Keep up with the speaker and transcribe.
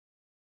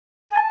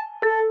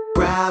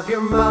Grab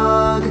your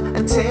mug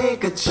and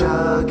take a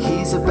chug.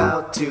 He's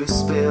about to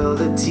spill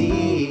the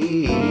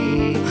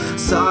tea.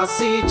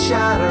 Saucy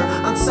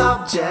chatter on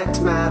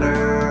subject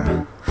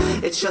matter.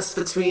 It's just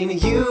between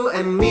you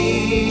and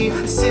me.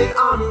 Sit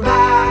on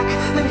back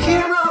and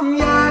hear 'em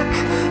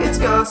yak. It's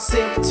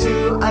gossip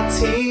to a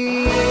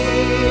T.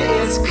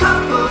 It's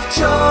Cup of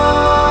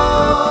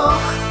Joe.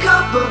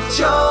 Cup of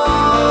Joe.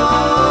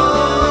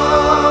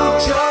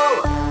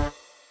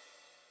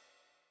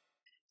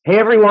 Hey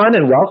everyone,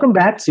 and welcome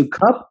back to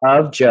Cup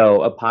of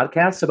Joe, a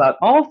podcast about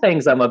all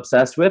things I'm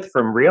obsessed with,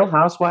 from Real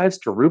Housewives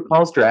to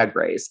RuPaul's Drag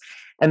Race.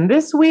 And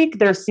this week,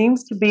 there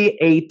seems to be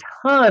a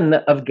ton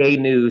of gay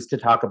news to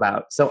talk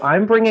about. So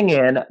I'm bringing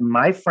in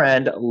my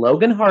friend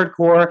Logan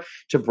Hardcore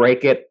to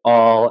break it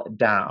all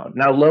down.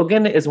 Now,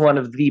 Logan is one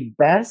of the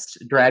best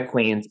drag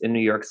queens in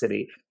New York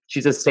City.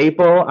 She's a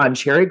staple on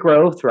Cherry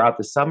Grove throughout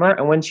the summer.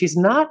 And when she's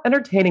not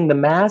entertaining the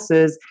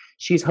masses,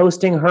 she's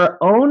hosting her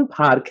own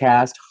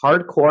podcast,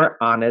 Hardcore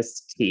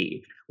Honest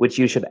Tea, which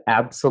you should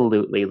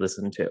absolutely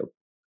listen to.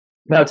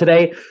 Now,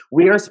 today,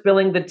 we are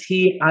spilling the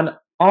tea on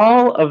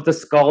all of the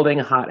scalding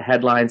hot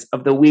headlines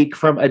of the week,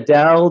 from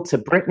Adele to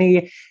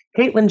Britney,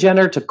 Caitlyn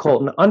Jenner to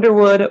Colton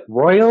Underwood,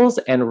 Royals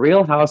and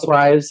Real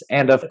Housewives,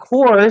 and of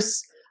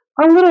course,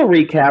 a little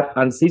recap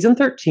on season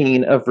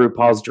 13 of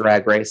RuPaul's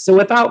Drag Race. So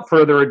without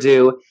further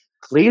ado,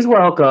 please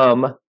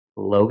welcome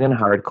Logan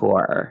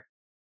Hardcore.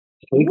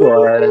 Hey,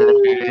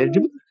 Gorge.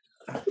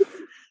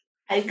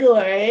 Hi,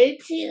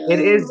 Gorge. It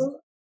is,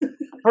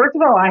 first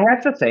of all, I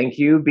have to thank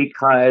you,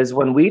 because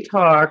when we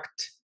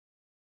talked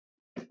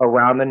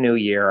around the new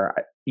year,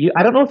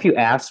 I don't know if you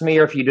asked me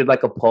or if you did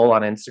like a poll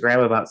on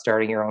Instagram about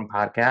starting your own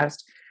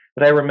podcast,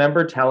 but I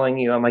remember telling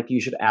you, I'm like,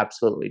 you should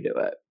absolutely do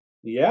it.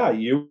 Yeah,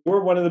 you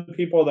were one of the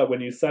people that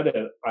when you said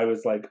it, I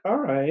was like, all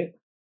right.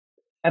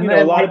 And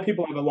a lot of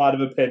people have a lot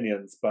of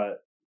opinions,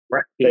 but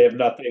right, they have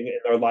nothing in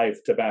their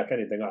life to back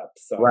anything up.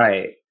 So.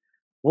 Right.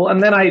 Well,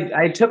 and then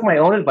I took my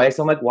own advice.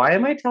 I'm like, why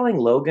am I telling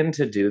Logan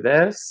to do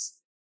this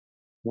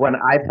when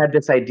I've had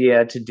this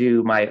idea to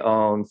do my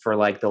own for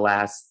like the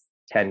last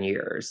 10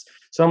 years?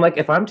 So I'm like,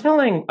 if I'm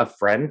telling a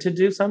friend to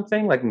do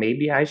something, like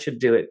maybe I should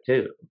do it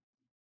too.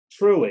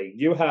 Truly,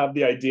 you have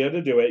the idea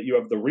to do it. You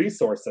have the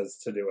resources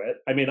to do it.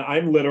 I mean,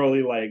 I'm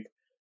literally like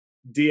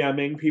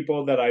DMing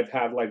people that I've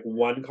had like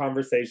one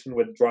conversation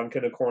with drunk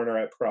in a corner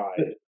at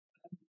Pride.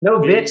 No,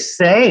 bitch,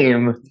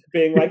 same.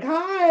 Being like,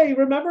 hi,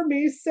 remember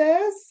me,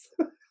 sis?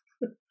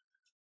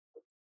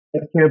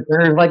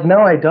 They're like, no,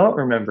 I don't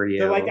remember you.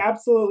 They're like,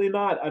 absolutely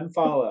not.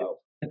 Unfollow.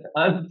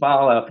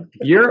 Unfollow.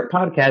 Your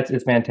podcast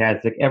is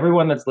fantastic.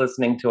 Everyone that's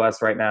listening to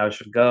us right now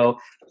should go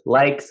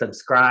like,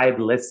 subscribe,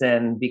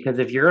 listen, because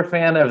if you're a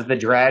fan of the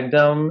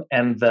dragdom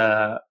and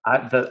the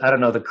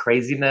the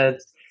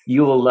craziness,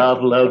 you will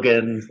love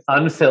Logan's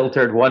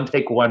unfiltered One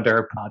Take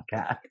Wonder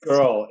podcast.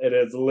 Girl, it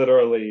is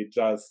literally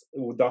just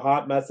the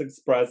Hot Mess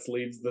Express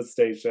leaves the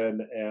station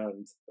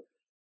and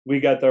we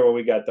get there when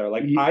we get there.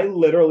 Like, I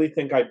literally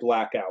think I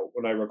black out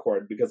when I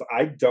record because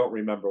I don't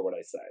remember what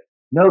I say.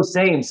 No,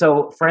 same.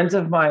 So friends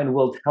of mine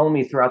will tell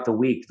me throughout the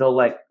week, they'll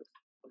like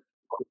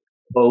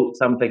quote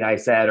something I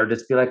said or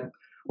just be like,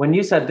 when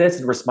you said this,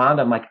 and respond,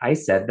 I'm like, I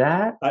said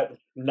that?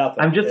 Nothing.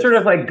 I'm just sort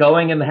of like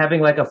going and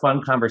having like a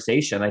fun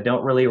conversation. I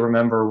don't really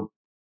remember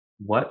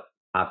what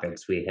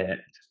topics we hit.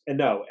 And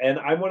no, and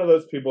I'm one of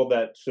those people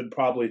that should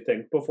probably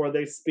think before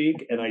they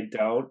speak, and I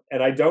don't.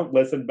 And I don't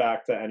listen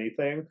back to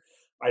anything.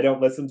 I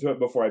don't listen to it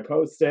before I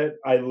post it.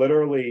 I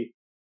literally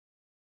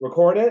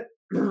record it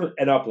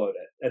and upload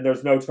it, and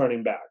there's no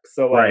turning back.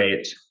 So,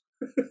 like,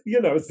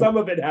 right. Some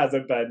of it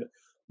hasn't been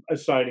a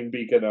shining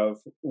beacon of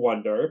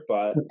wonder,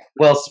 but...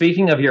 Well,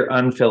 speaking of your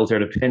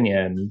unfiltered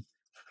opinion,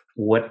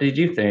 what did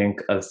you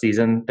think of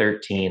season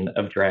 13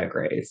 of Drag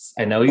Race?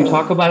 I know you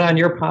talk about it on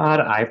your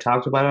pod, I've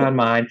talked about it on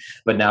mine,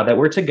 but now that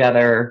we're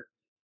together...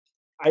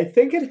 I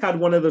think it had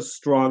one of the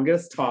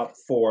strongest top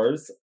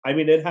fours. I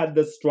mean, it had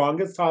the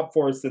strongest top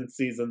four since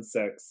season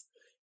 6,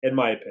 in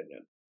my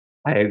opinion.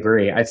 I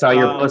agree. I saw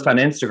your post on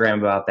Instagram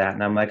about that,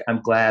 and I'm like,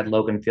 I'm glad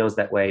Logan feels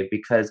that way,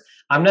 because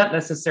I'm not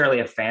necessarily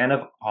a fan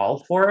of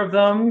all 4 of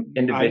them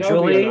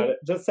individually.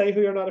 Just say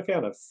who you're not a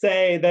fan of.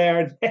 Say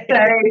their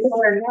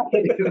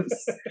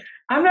names.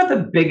 I'm not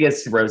the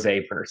biggest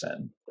rosé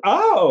person.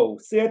 Oh,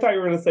 see, I thought you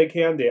were going to say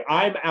Candy.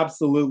 I'm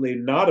absolutely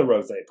not a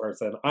rosé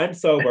person. I'm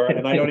sober,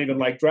 and I don't even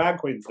like drag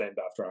queens named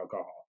after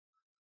alcohol.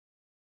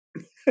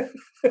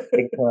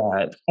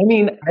 I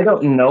mean, I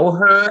don't know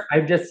her.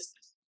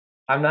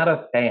 I'm not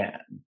a fan.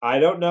 I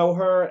don't know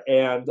her,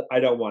 and I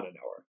don't want to know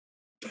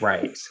her.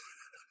 Right.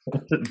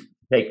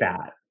 Take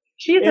that.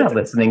 She's not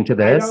listening to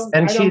this,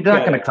 and she's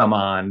not going to come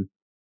on.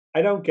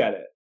 I don't get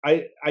it.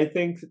 I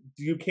think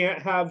you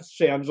can't have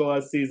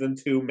Shangela season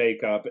 2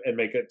 makeup and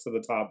make it to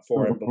the top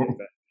 4 and believe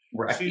it.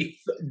 Right. She's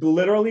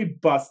literally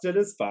busted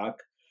as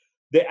fuck.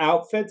 The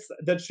outfits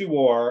that she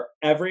wore,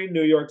 every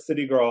New York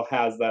City girl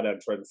has that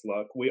entrance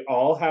look. We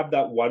all have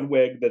that one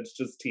wig that's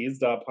just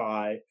teased up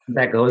high.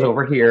 That goes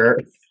over here.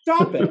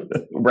 Stop it.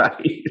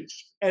 Right.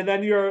 And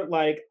then you're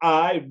like,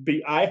 I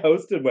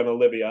hosted when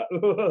Olivia.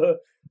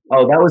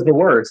 Oh, that was the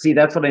worst. See,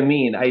 that's what I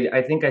mean.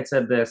 I think I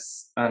said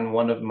this on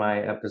one of my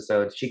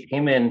episodes. She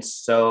came in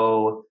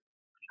so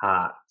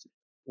hot.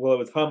 Well, it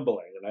was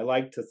humbling, and I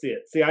like to see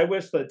it. See, I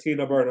wish that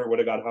Tina Burner would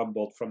have got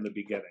humbled from the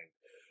beginning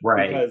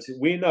Right. because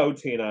we know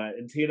Tina,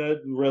 and Tina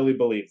really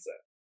believes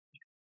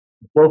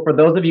it. Well, for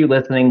those of you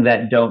listening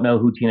that don't know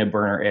who Tina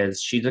Burner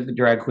is, she's a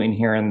drag queen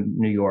here in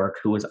New York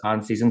who was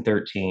on season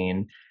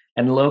 13.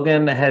 And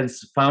Logan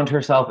has found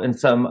herself in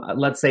some,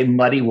 let's say,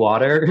 muddy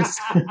waters.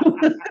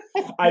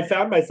 I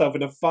found myself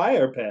in a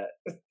fire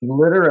pit.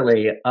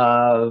 Literally,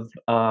 of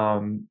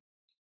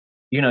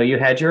you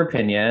had your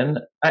opinion.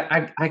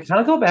 I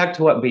kind of go back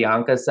to what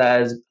Bianca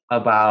says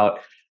about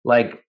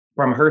like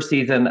from her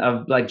season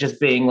of like just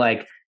being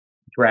like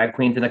drag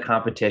queens in a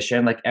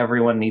competition, like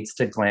everyone needs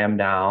to glam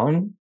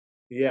down.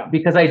 Yeah.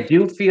 Because I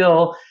do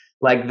feel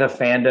like the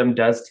fandom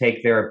does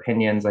take their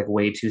opinions like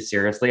way too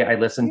seriously. I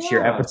listened to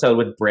your episode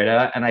with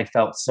Britta and I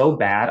felt so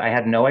bad. I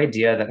had no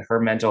idea that her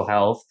mental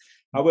health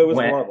it was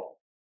horrible.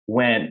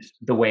 Went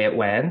the way it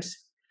went.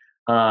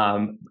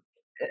 And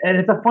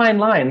it's a fine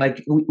line.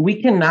 Like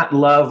we cannot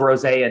love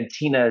Rose and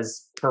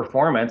Tina's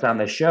performance on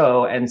the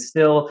show and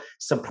still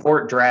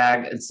support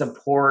drag and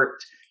support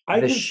I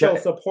can still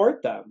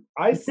support them.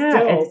 I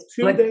still,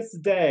 to this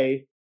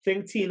day,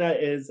 think Tina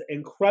is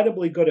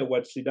incredibly good at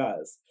what she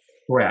does.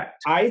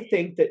 Correct. I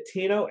think that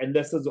Tina, and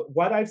this is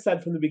what I've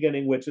said from the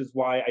beginning, which is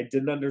why I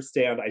didn't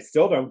understand. I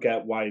still don't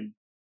get why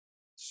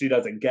she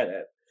doesn't get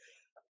it.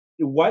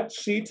 What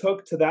she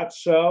took to that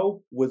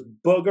show was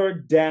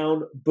booger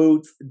down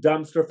boots,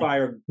 dumpster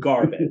fire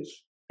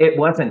garbage. It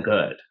wasn't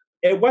good.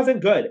 It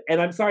wasn't good. And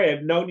I'm sorry,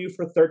 I've known you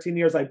for 13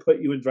 years. I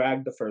put you in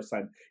drag the first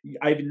time.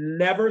 I've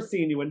never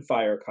seen you in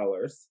fire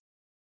colors.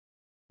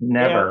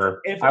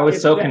 Never. I was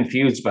so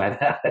confused by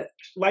that.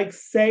 Like,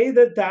 say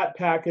that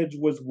package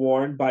was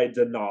worn by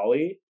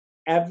Denali,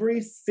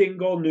 every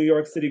single New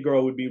York City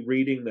girl would be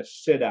reading the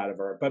shit out of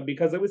her. But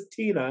because it was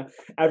Tina,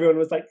 everyone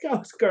was like,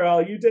 "Ghost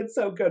girl, you did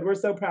so good. We're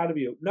so proud of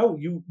you." No,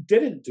 you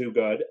didn't do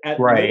good at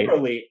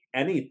literally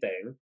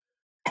anything.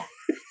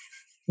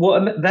 Well,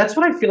 and that's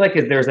what I feel like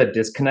is there's a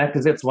disconnect.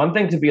 Because it's one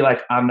thing to be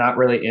like, I'm not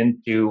really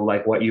into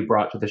like what you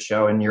brought to the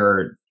show and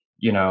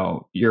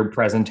your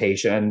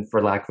presentation,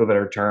 for lack of a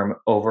better term,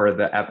 over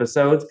the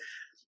episodes.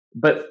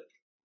 But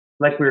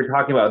like we were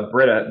talking about with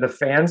Britta, the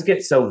fans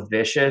get so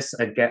vicious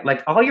again.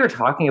 Like all you're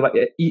talking about,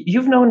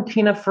 you've known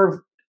Tina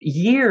for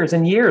years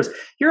and years.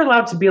 You're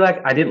allowed to be like,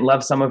 I didn't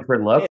love some of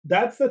her look.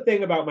 That's the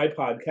thing about my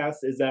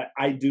podcast is that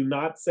I do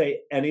not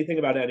say anything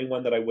about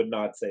anyone that I would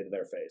not say to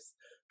their face.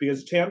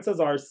 Because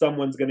chances are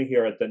someone's going to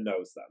hear it that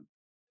knows them.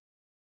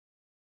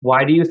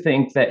 Why do you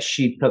think that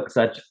she took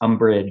such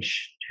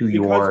umbrage to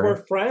because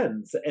we're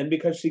friends and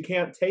because she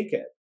can't take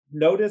it.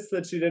 Notice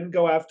that she didn't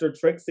go after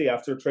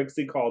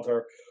Trixie called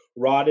her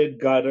rotted,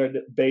 gutted,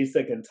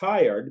 basic, and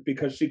tired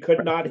because she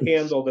could not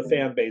handle the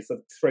fan base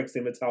of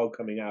Trixie Mattel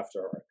coming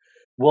after her.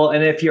 Well,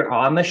 and if you're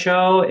on the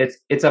show,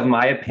 it's of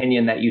my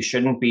opinion that you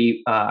shouldn't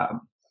be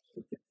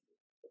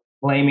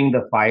blaming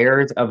the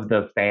fires of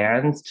the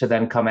fans to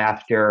then come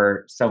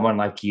after someone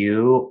like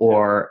you.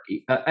 Or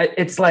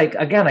it's like,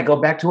 again, I go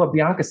back to what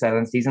Bianca said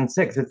in season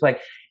 6. It's like,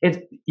 it's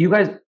you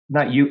guys,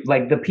 not you,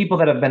 like the people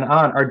that have been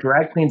on are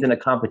drag queens in a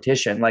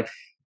competition. Like,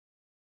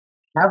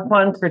 have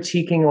fun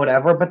critiquing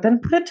whatever, but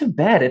then put it to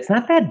bed. It's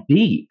not that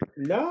deep.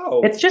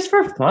 No. It's just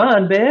for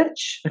fun,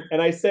 bitch.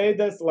 And I say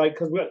this like,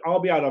 because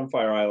I'll be out on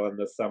Fire Island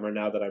this summer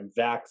now that I'm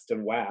vaxxed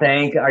and waxed.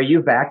 Are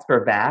you vaxxed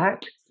or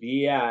vaxxed?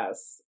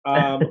 Yes.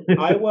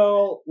 I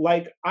will,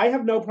 like, I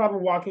have no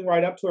problem walking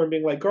right up to her and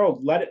being like, girl,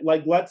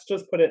 let's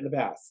just put it in the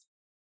past.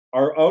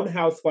 Our own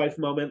housewife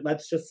moment,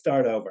 let's just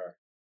start over.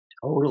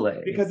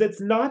 Totally. Because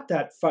it's not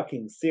that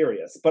fucking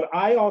serious. But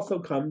I also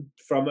come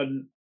from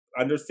an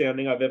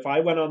understanding of if I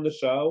went on the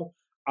show,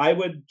 I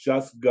would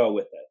just go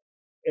with it.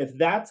 If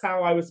that's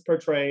how I was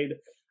portrayed,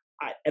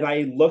 and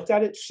I looked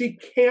at it, she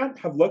can't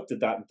have looked at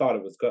that and thought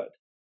it was good.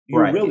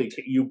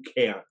 You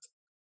can't.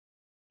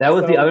 That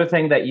was the other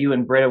thing that you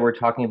and Britta were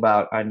talking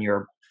about on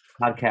your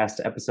podcast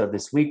episode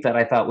this week that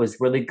I thought was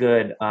really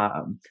good,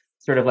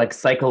 sort of like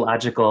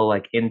psychological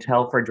like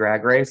intel for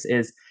Drag Race,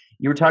 is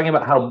you were talking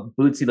about how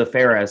Bootsy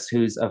LaFerris,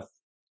 who's a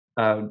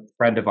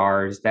friend of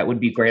ours that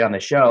would be great on the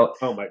show.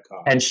 Oh my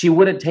God. And she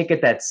wouldn't take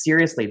it that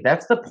seriously.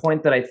 That's the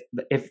point that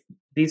if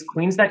these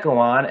queens that go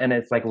on and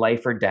it's like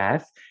life or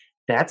death,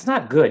 that's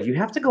not good. You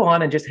have to go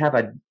on and just have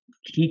a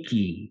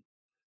kiki.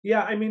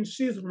 Yeah, I mean,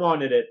 she's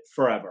wanted it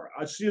forever.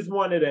 She's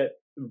wanted it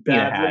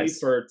badly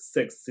for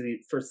six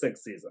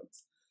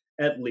seasons,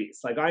 at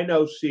least. Like, I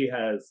know she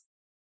has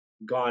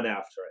gone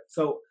after it.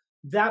 So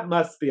that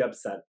must be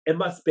upset. It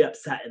must be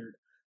upsetting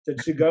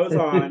that she goes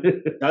on,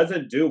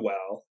 doesn't do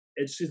well.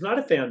 She's not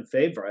a fan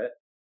favorite.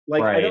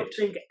 Like, right. I don't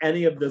think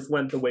any of this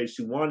went the way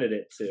she wanted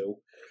it to.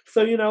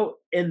 So,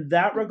 in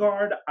that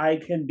regard, I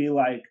can be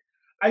like,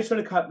 I should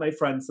have cut my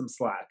friend some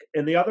slack.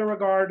 In the other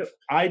regard,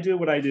 I do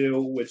what I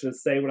do, which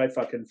is say what I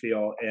fucking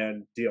feel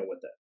and deal with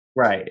it.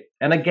 Right.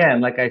 And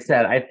again, like I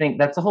said, I think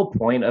that's the whole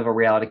point of a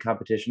reality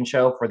competition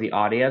show for the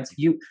audience.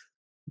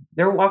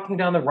 They're walking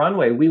down the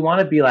runway. We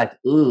want to be like,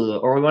 ooh,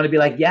 or we want to be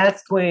like,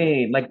 yes,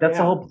 queen. Like that's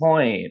the Yeah. whole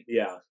point.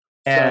 Yeah.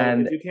 So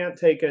And if you can't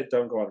take it,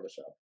 don't go on the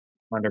show.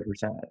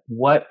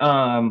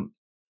 100%.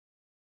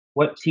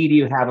 What tea do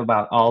you have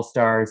about All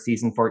Stars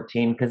season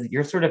 14? Because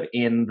you're sort of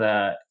in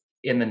the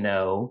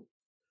know.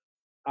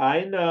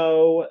 I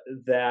know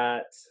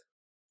that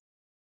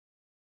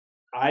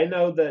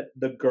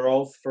the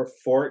girls for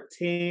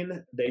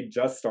 14, they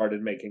just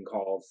started making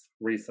calls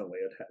recently.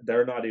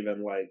 They're not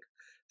even like,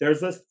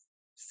 there's this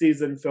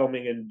season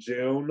filming in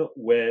June,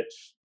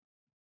 which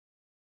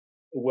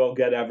will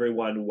get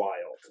everyone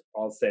wild.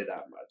 I'll say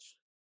that much.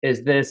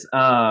 Is this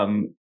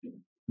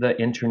the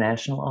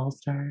International All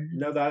Stars?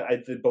 No, that I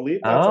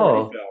believe that's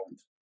already filmed.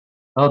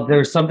 Oh,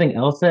 there's something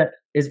else that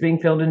is being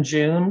filmed in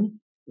June?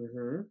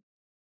 Mm-hmm.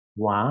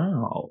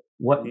 Wow.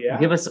 What? Yeah.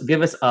 Give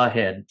us a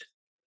hint.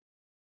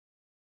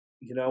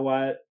 You know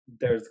what?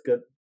 There's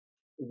good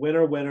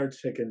winner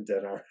chicken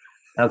dinner.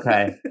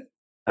 Okay.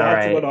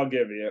 That's what I'll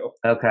give you.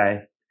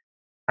 Okay.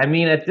 I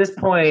mean, at this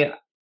point,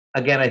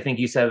 again, I think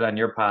you said it on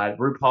your pod.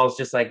 RuPaul's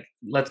just like,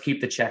 let's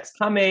keep the checks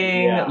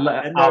coming.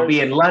 Yeah, I'll be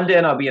in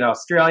London. I'll be in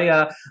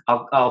Australia.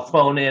 I'll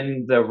phone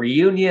in the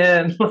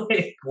reunion.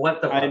 Like,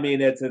 what the? I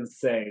mean, it's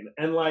insane.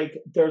 And like,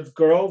 there's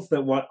girls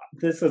that want.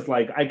 This is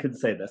like, I could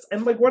say this,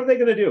 and like, what are they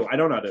going to do? I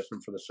don't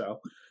audition for the show,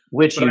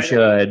 which you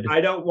should.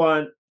 I don't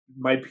want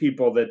my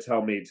people that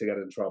tell me to get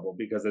in trouble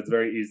because it's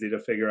very easy to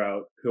figure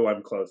out who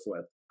I'm close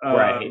with.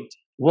 Right.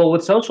 Well,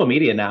 with social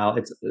media now,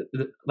 it's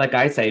like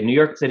I say, New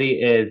York City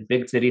is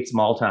big city,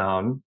 small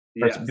town,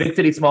 yes. Big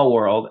city, small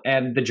world,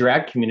 and the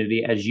drag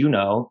community, as you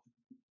know,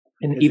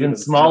 an even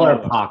smaller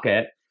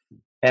pocket,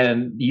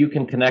 and you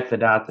can connect the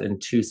dots in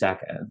 2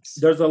 seconds.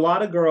 There's a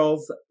lot of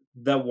girls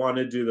that want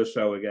to do the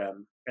show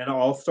again, and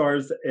All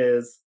Stars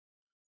is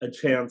a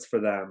chance for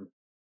them.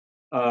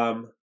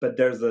 But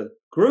there's a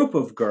group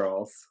of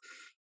girls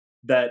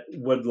that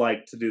would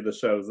like to do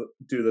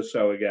the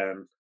show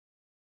again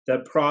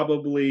that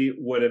probably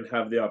wouldn't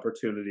have the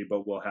opportunity,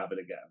 but will have it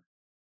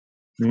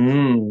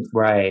again.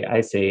 Right. I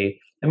see.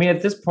 I mean,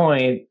 at this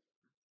point,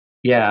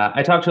 yeah,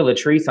 I talked to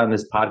Latrice on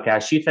this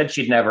podcast. She said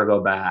she'd never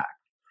go back.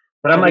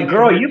 But I'm like,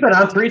 girl, you've been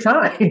on 3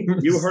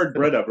 times. You heard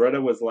Britta.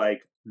 Britta was like,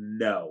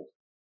 no.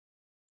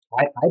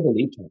 I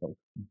believed her.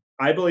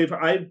 I believe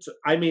her.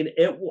 I mean,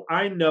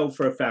 I know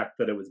for a fact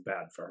that it was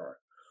bad for her.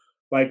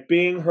 Like,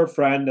 being her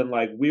friend, and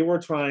like, we were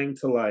trying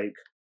to like,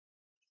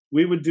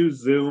 we would do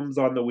Zooms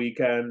on the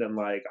weekend, and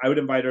like, I would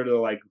invite her to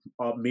like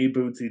me,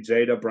 Bootsy,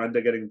 Jada,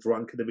 Brenda getting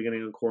drunk at the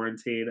beginning of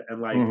quarantine,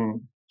 and like,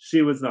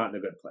 she was not in a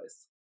good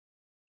place.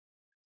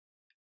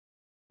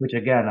 Which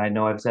again, I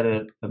know I've said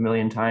it a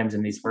million times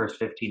in these first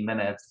 15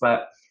 minutes,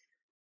 but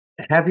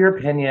have your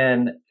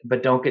opinion,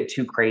 but don't get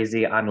too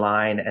crazy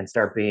online and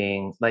start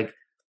being like,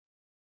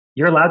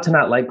 you're allowed to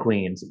not like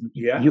queens.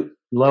 Yeah.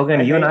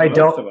 Logan, you and I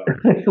don't,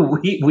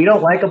 we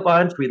don't like a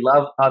bunch. We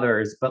love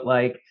others, but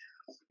like,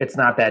 it's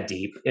not that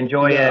deep.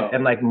 Enjoy it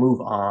and like move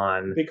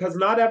on. Because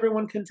not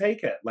everyone can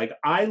take it. Like,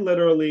 I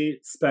literally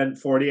spent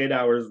 48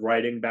 hours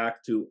writing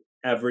back to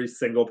every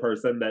single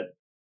person that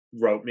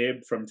wrote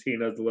me from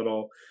Tina's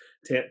Tantrum.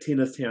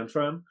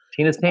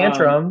 Tina's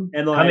Tantrum,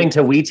 and like, coming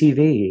to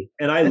WeTV.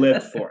 And I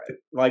lived for it.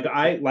 Like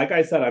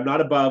I said, I'm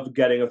not above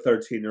getting a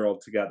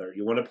 13-year-old together.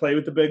 You want to play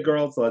with the big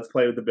girls, so let's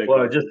play with the big girls. Well,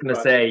 I was just going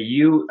to say,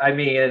 I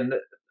mean,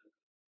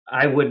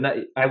 I would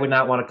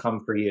not want to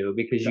come for you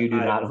because you do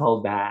not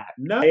hold back.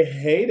 No, I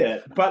hate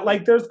it. But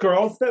like, there's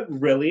girls that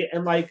really,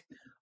 and like,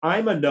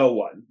 I'm a no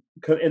one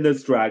in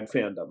this drag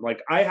fandom.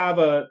 Like, I have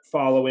a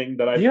following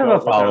that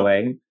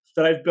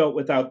I've built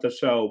without the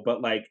show,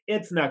 but like,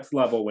 it's next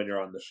level when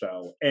you're on the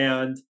show.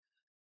 And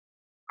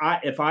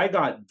if I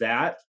got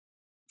that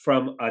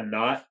from a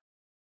not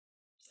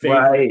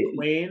favorite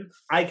queen,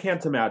 I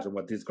can't imagine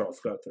what these girls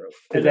go through.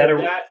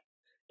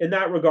 In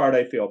that regard,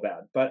 I feel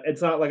bad. But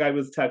it's not like I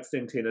was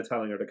texting Tina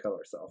telling her to kill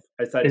herself.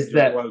 I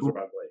said, clothes are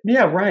ugly.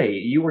 Yeah, right.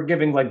 You were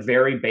giving like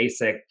very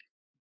basic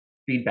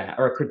feedback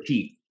or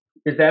critique.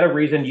 Is that a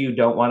reason you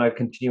don't want to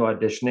continue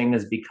auditioning?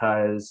 Is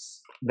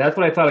because that's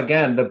what I thought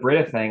again, the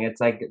Britta thing. It's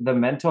like the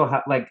mental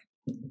like,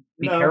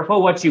 be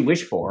careful what you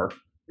wish for.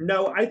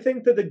 No, I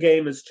think that the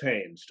game has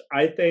changed.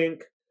 I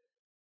think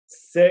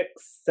 6,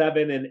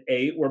 7, and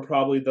 8 were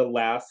probably the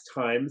last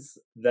times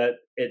that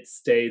it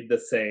stayed the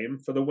same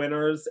for the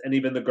winners and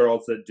even the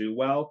girls that do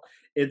well.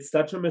 It's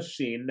such a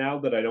machine now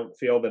that I don't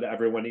feel that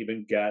everyone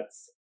even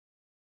gets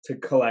to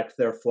collect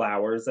their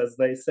flowers, as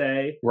they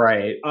say.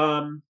 Right.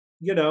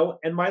 You know,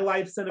 and my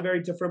life's in a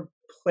very different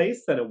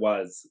place than it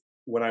was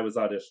when I was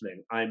auditioning.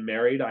 I'm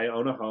married. I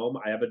own a home.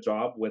 I have a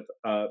job with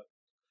a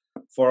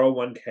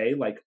 401k.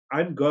 Like,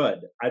 I'm good.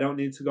 I don't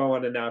need to go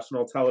on a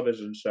national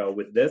television show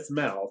with this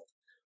mouth,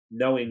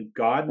 knowing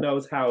God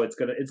knows how it's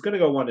gonna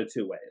go one of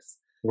 2 ways.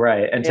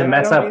 Right, and to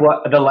mess up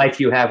the life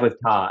you have with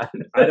Todd.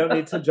 I don't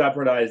need to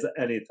jeopardize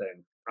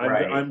anything.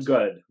 I'm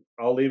good.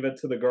 I'll leave it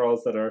to the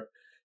girls that are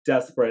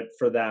desperate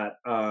for that.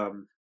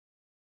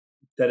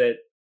 That it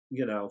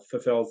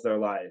fulfills their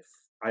life.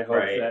 I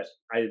Right.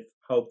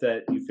 hope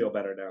that you feel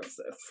better now,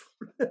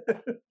 sis.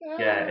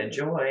 Yeah,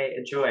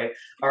 enjoy.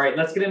 All right,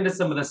 let's get into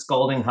some of the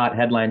scalding hot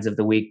headlines of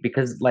the week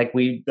because, like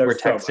we were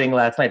There's so texting much.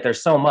 last night,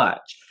 there's so much.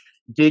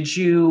 Did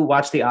you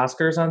watch the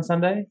Oscars on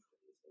Sunday?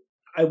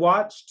 I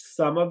watched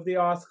some of the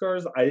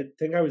Oscars. I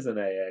think I was in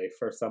AA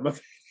for some of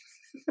it.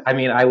 I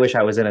mean, I wish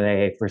I was in an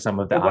AA for some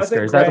of the It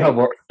wasn't Oscars. That's how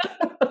great.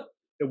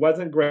 It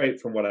wasn't great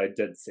from what I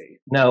did see.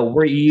 No,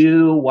 were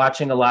you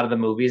watching a lot of the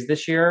movies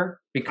this year?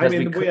 I Because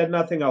mean, we had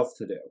nothing else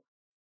to do.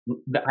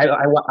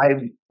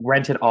 I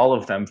rented all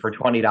of them for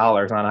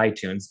 $20 on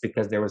iTunes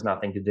because there was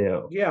nothing to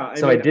do. Yeah,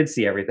 So I did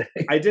see everything.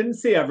 I didn't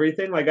see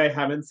everything. Like, I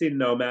haven't seen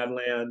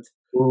Nomadland.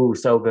 Ooh,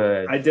 so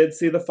good. I did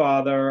see The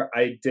Father.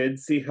 I did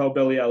see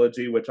Hillbilly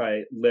Elegy, which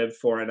I lived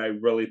for, and I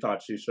really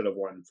thought she should have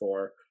won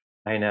for.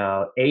 I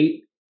know.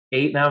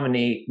 Eight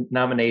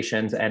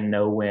nominations and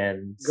no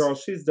wins. Girl,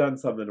 she's done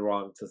something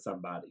wrong to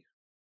somebody.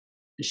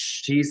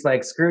 She's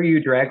like, screw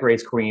you, Drag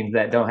Race queens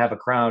that don't have a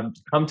crown.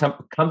 Come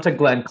to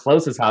Glenn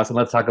Close's house and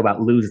let's talk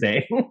about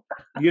losing.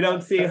 You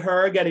don't see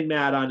her getting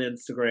mad on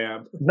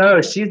Instagram.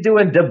 No, she's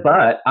doing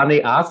debut on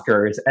the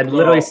Oscars and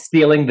literally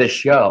stealing the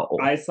show.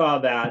 I saw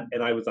that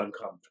and I was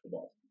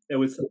uncomfortable. It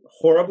was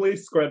horribly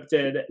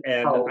scripted,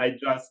 and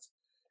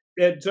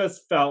it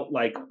just felt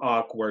like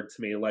awkward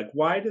to me. Like,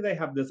 why do they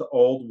have this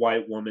old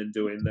white woman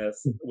doing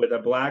this with a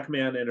black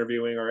man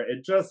interviewing her?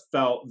 It just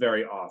felt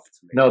very off to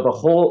me. No,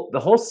 the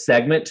whole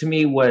segment to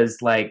me was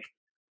like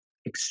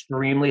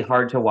extremely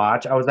hard to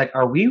watch. I was like,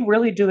 are we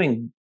really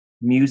doing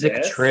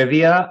music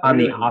trivia on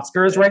the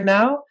Oscars right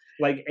now?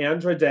 Like,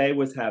 Andra Day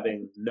was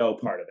having no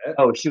part of it.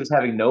 Oh, she was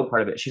having no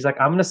part of it. She's like,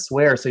 I'm going to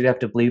swear, so you have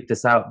to bleep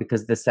this out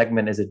because this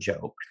segment is a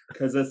joke.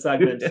 Because this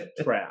segment's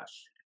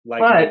trash.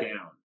 Like,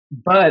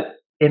 but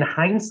in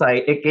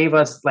hindsight, it gave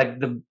us like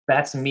the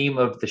best meme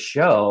of the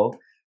show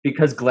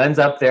because Glenn's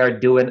up there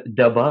doing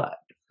debut.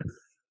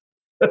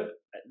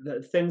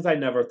 The things I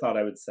never thought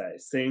I would say.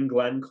 Seeing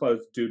Glenn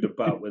Close do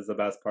debut was the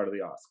best part of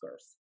the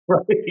Oscars.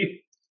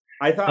 Right.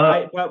 I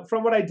thought, well,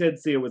 from what I did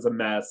see, it was a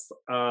mess.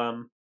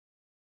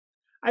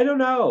 I don't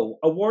know.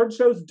 Award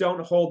shows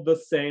don't hold the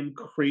same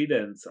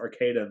credence or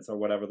cadence or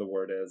whatever the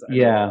word is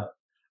anymore. Yeah.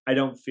 I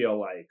don't feel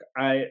like.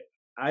 I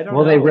don't know.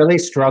 Well, they really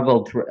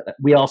struggled through.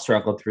 We all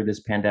struggled through this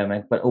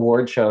pandemic, but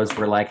award shows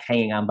were like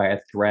hanging on by a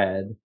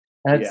thread.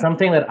 And it's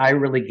something that I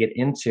really get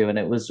into, and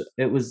it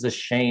was a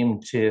shame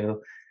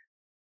to.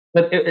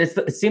 But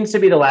it seems to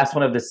be the last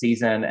one of the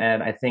season,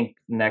 and I think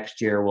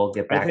next year we'll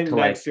get back to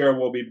next year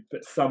will be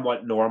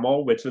somewhat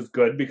normal, which is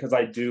good because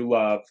I do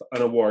love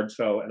an award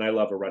show and I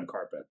love a red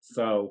carpet.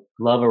 So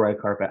love a red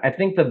carpet. I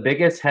think the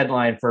biggest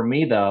headline for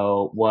me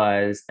though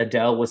was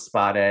Adele was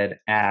spotted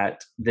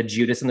at the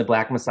Judas and the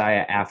Black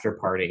Messiah after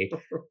party.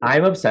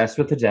 I'm obsessed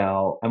with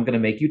Adele. I'm going to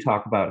make you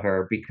talk about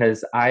her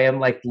because I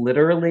am like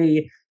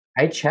literally.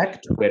 I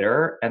check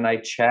Twitter and I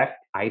check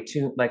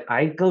iTunes. Like,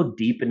 I go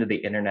deep into the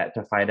internet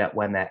to find out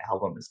when that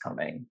album is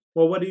coming.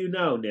 Well, what do you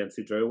know,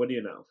 Nancy Drew? What do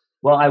you know?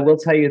 Well, I will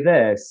tell you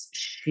this.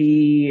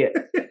 She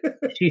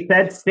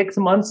said 6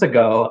 months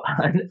ago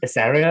on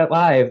Saturday Night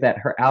Live that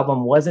her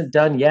album wasn't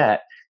done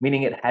yet,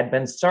 meaning it had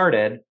been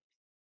started.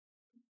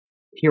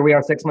 Here we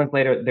are 6 months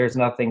later. There's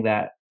nothing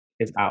that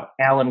is out.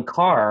 Alan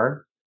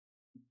Carr,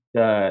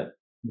 the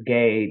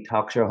gay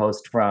talk show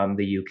host from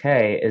the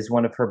UK, is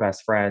one of her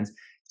best friends.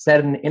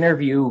 Said in an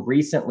interview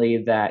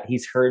recently that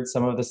he's heard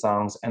some of the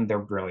songs and they're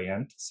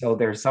brilliant. So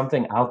there's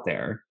something out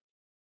there.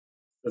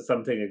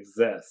 Something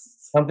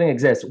exists. Something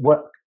exists.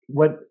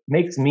 What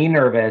makes me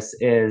nervous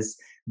is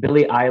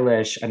Billie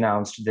Eilish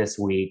announced this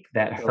week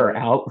that her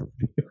album.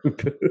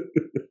 Can't.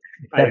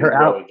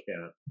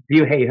 Do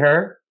you hate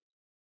her?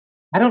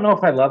 I don't know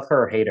if I love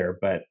her or hate her,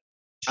 but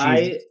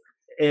it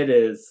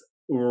is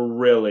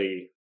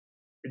really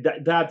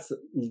that's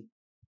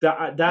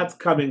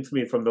coming to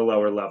me from the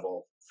lower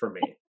level for me.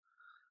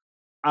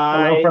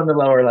 From the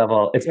lower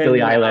level, it's Billie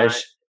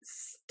Eilish.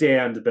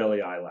 Stand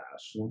Billie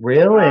Eilish.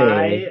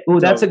 Really? Ooh,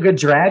 that's a good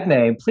drag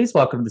name. Please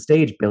welcome to the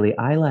stage, Billie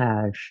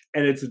Eilish.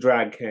 And it's a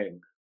drag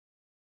king.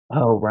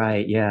 Oh,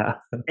 right, yeah.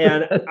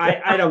 And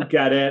I don't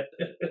get it.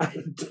 I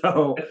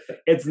don't.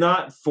 It's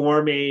not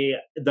for me.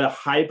 The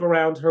hype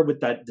around her with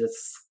that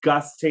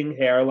disgusting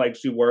hair, like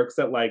she works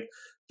at like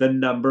the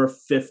number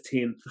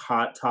 15th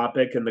hot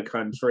topic in the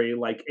country.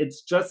 Like,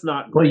 it's just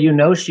not great. Well, you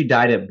know she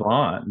dyed it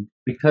blonde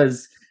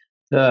because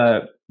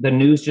the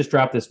news just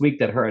dropped this week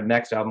that her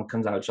next album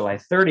comes out July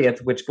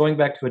 30th, which, going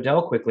back to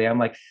Adele quickly, I'm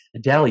like,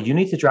 Adele, you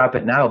need to drop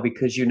it now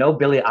because you know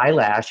Billie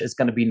Eilish is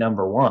going to be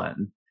number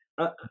one.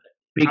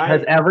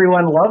 Because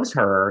everyone loves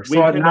her.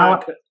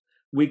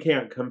 We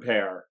can't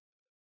compare.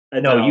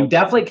 Adele. No, you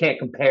definitely can't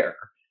compare.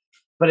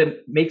 But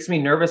it makes me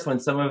nervous when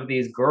some of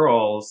these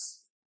girls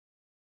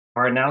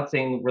are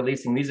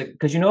releasing music.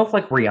 Because if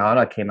like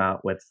Rihanna came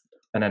out with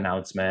an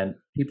announcement,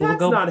 people would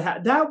go.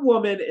 That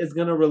woman is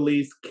going to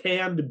release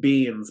canned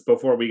beans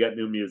before we get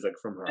new music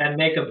from her. And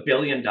make $1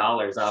 billion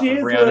off of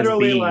Rihanna's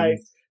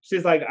beans.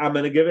 She's like, I'm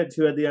going to give it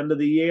to you at the end of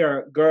the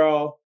year.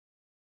 Girl,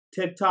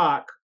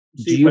 TikTok.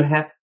 She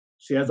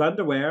has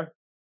underwear.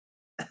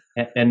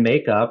 and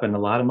makeup and a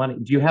lot of money.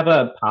 Do you have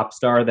a pop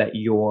star that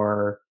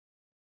you're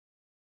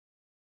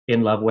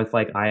in love with,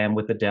 like I am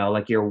with Adele?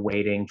 Like you're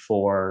waiting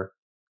for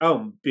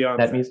Oh, that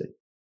Beyonce. music?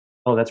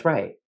 Oh, that's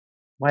right.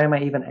 Why am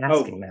I even Oh,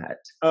 asking that?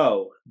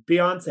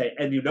 Beyonce.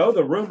 And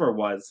the rumor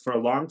was for a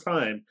long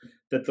time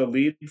that the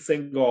lead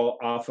single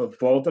off of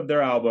both of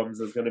their albums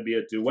is going to be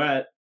a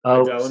duet,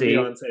 Oh, Adele and see,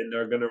 Beyonce,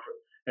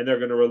 and they're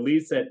gonna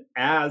release it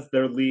as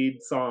their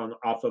lead song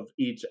off of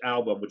each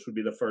album, which would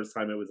be the first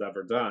time it was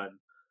ever done.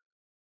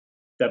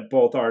 That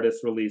both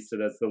artists released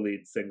it as the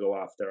lead single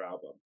off their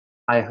album.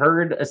 I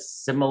heard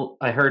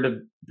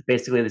of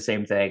basically the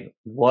same thing.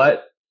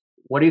 What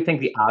do you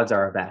think the odds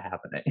are of that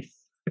happening?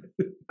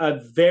 A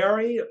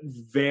very,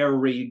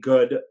 very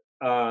good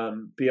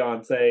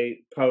Beyonce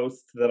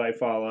post that I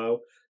follow.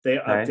 They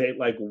Okay. update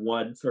like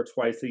once or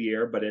twice a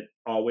year, but it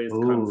always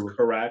comes Ooh.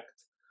 correct.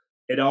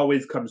 It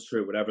always comes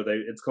true.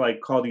 It's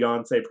like called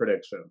Beyonce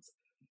predictions.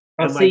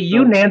 Oh, And see, like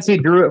you Nancy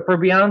drew it for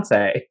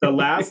Beyonce. the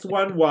last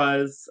one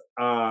was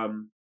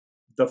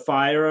the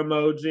fire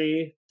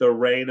emoji, the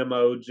rain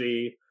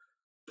emoji,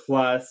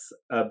 plus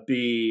a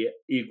B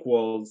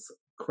equals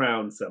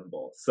crown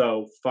symbol.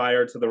 So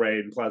fire to the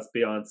rain plus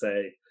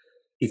Beyonce.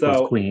 Equals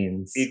So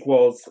Queens.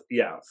 equals,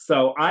 yeah.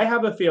 So I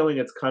have a feeling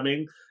it's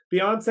coming.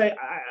 Beyonce,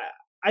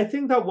 I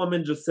think that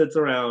woman just sits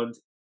around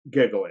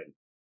giggling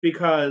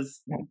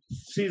because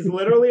she's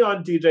literally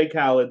on DJ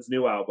Khaled's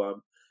new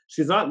album.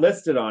 She's not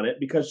listed on it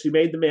because she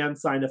made the man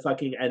sign a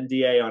fucking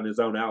NDA on his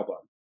own album.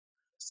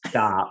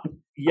 Stop. I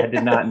Yes,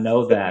 did not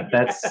know that.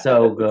 That's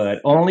so good.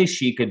 yes. Only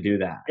she could do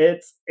that.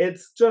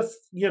 It's just,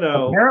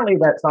 Apparently,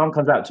 that song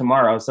comes out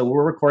tomorrow. So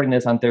we're recording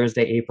this on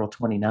Thursday, April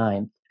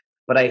 29th.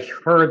 But I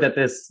heard that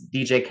this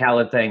DJ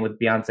Khaled thing with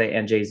Beyonce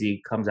and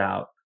Jay-Z comes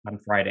out on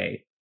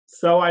Friday.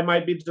 so I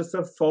might be just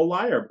a full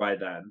liar by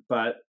then.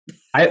 But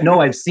I know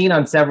I've seen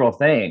on several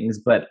things,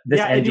 but this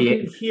yeah, and you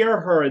NDA. can hear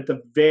her at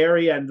the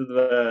very end of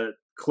the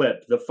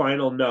clip, the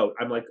final note.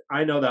 I'm like,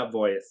 I know that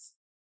voice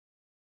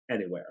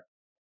anywhere.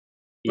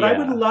 But I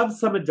would Yeah. love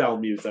some Adele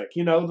music.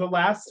 The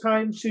last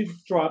time she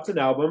dropped an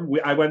album,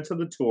 I went to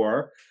the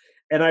tour,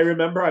 and I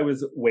remember I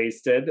was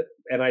wasted,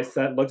 and I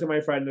looked at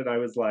my friend, and I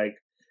was like,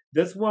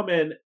 "This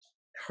woman,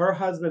 her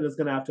husband is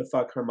gonna have to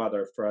fuck her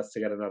mother for us to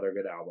get another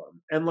good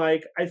album." And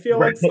like, I feel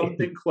like Right.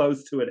 something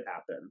close to it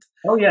happened.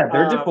 Oh, yeah.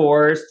 They're Um,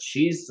 divorced.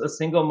 She's a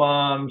single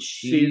mom.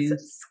 she's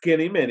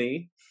skinny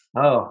mini.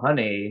 Oh,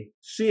 honey.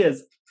 She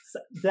is.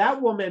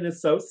 That woman is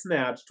so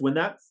snatched. When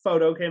that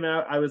photo came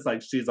out, I was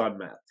like, she's on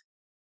meth.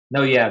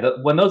 No, yeah.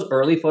 When those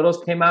early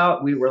photos came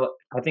out,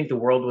 I think the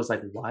world was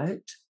like, what?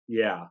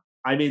 Yeah.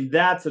 I mean,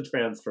 that's a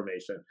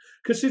transformation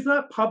because she's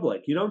not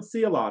public. You don't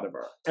see a lot of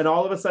her. And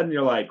all of a sudden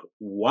you're like,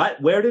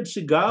 what? Where did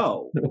she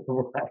go?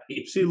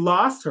 Right. She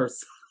lost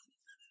herself.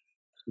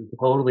 She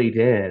totally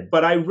did.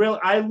 But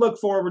I look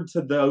forward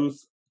to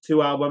those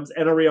two albums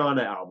and a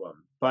Rihanna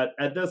album. But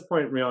at this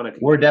point, Rihanna can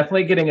We're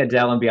definitely getting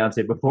Adele and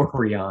Beyonce before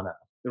Rihanna.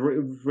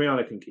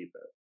 Rihanna can keep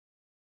it.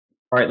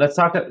 All right,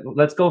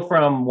 let's go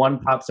from one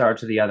pop star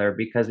to the other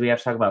because we have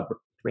to talk about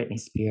Britney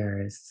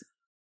Spears.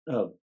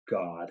 Oh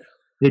God.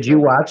 Did you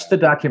watch the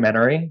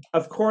documentary?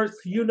 Of course,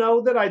 you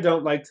know that I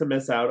don't like to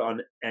miss out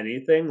on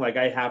anything. Like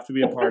I have to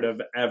be a part of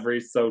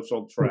every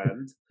social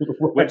trend,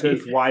 which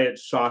is why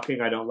it's shocking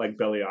I don't like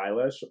Billie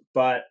Eilish.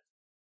 But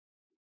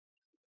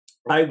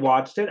I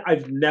watched it.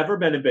 I've never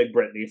been a big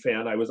Britney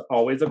fan. I was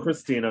always a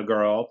Christina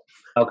girl.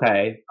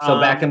 Okay, so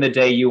back in the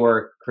day, you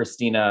were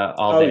Christina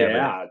all day. Oh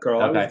yeah,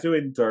 girl. Okay. I was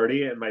doing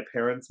dirty in my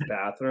parents'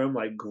 bathroom,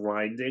 like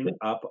grinding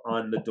up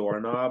on the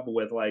doorknob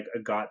with like a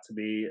got to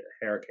be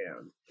hair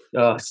can.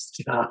 Oh,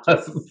 stop!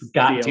 Just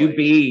Got to feeling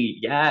be,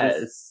 Just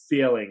yes.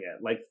 feeling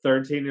it, like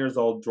 13 years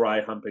old,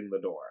 dry humping the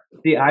door.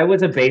 See, I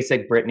was a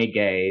basic Britney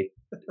gay,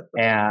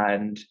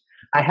 and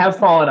I have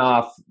fallen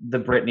off the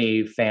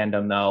Britney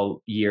fandom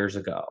though years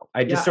ago.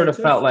 I just sort of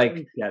felt like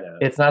don't get it.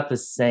 it's not the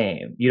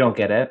same. You don't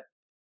get it?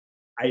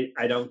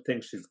 I don't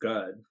think she's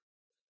good.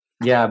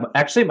 Yeah,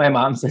 actually, my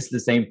mom says the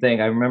same thing.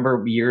 I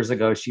remember years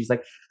ago, she's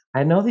like,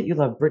 "I know that you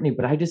love Britney,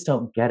 but I just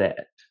don't get it,"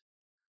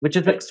 which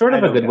is like sort I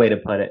of a don't good get way it. to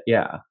put it.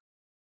 Yeah,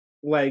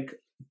 Like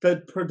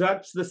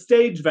the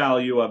stage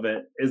value of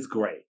it is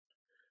great,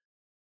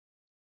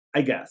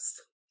 I guess.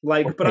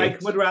 Like, but I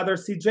Right. would rather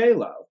see J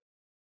Lo.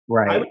 I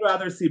right. would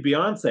rather see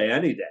Beyonce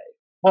any day.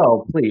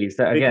 Oh, please!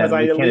 Because Again,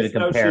 I we at can't even least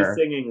know compare. she's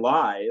singing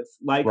live.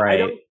 Like, I Right.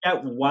 don't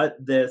get what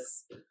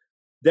this.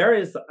 There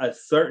is a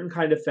certain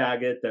kind of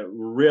faggot that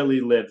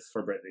really lives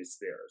for Britney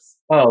Spears.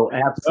 Oh,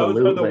 Those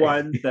absolutely. are the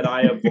ones that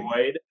I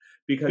avoid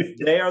because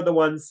they are the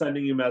ones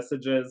sending you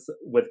messages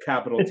with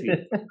capital T.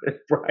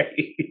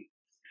 Right.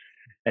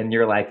 And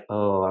you're like,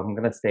 "Oh, I'm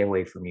gonna stay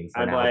away from you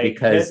for I'm now like,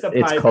 because hit the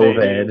it's pipe, COVID."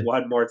 baby,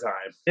 one more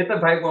time. Hit the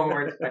pipe one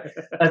more time.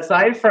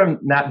 Aside from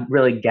not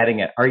really getting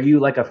it, are you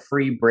like a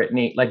free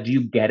Britney? Like, do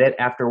you get it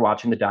after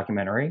watching the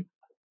documentary?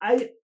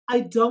 I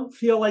don't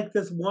feel like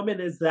this woman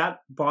is that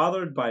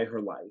bothered by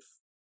her life.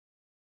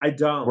 I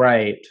don't.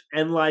 Right.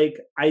 And like,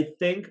 I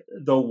think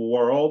the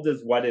world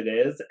is what it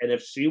is. And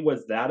if she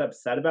was that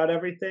upset about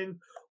everything,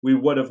 we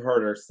would have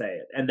heard her say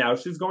it. And now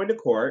she's going to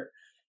court.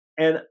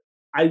 And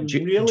I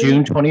really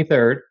June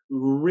 23rd.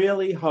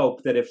 really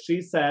hope that if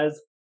she says,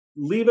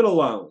 leave it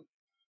alone,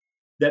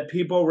 that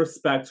people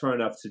respect her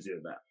enough to do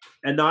that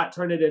and not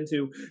turn it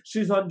into,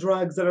 she's on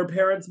drugs and her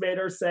parents made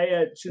her say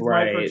it. She's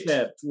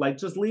microchipped. Like,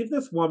 just leave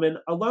this woman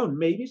alone.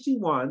 Maybe she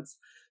wants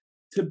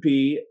to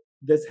be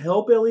this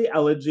hillbilly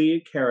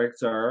elegy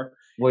character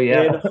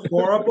in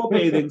horrible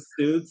bathing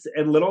suits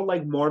and little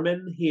like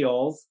Mormon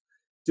heels,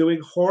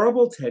 doing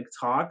horrible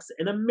TikToks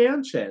in a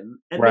mansion.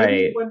 And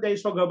maybe one day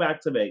she'll go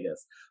back to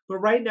Vegas. But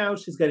right now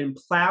she's getting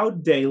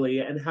plowed daily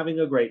and having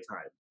a great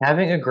time.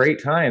 Having a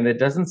great time. It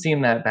doesn't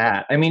seem that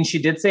bad. I mean,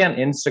 she did say on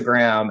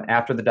Instagram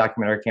after the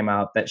documentary came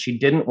out that she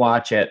didn't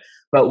watch it,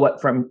 but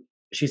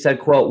she said,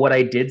 quote, what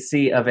I did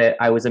see of it,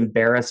 I was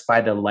embarrassed by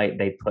the light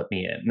they put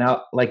me in.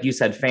 Now, like you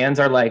said, fans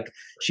are like,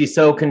 she's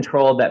so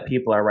controlled that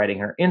people are writing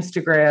her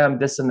Instagram,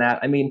 this and that.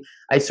 I mean,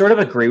 I sort of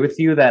agree with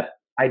you that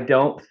I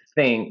don't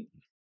think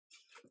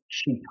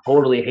she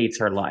totally hates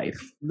her life.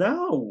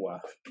 No.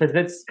 Because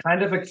it's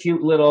kind of a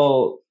cute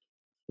little,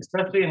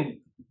 especially in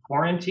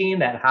quarantine,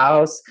 that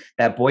house,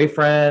 that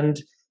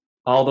boyfriend,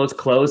 all those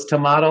clothes to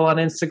model on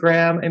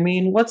Instagram. I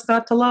mean, what's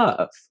not to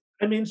love?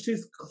 I mean,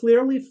 she's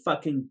clearly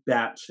fucking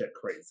batshit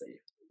crazy,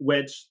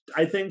 which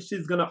I think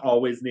she's going to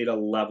always need a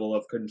level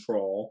of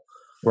control.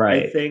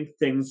 Right. I think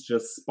things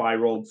just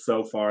spiraled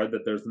so far that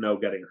there's no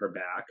getting her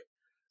back.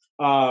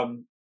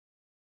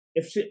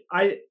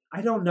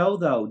 I don't know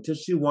though.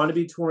 Does she want to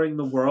be touring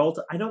the world?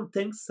 I don't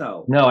think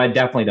so. No, I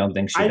definitely don't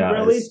think she does. I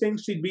really think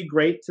she'd be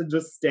great to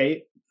just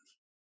stay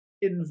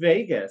in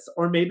Vegas,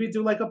 or maybe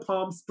do like a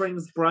Palm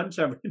Springs brunch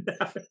every now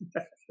and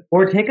then.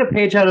 Or take a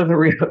page out of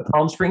the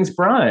Palm Springs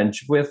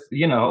brunch with,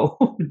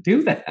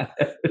 do that.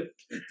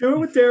 Do it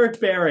with Derek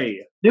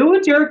Barry. Do it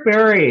with Derek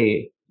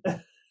Barry.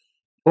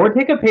 Or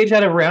take a page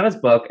out of Rihanna's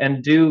book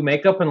and do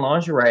makeup and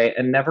lingerie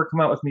and never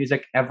come out with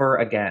music ever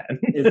again.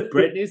 If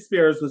Britney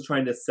Spears was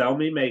trying to sell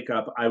me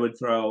makeup, I would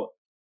throw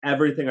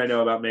everything I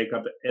know about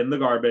makeup in the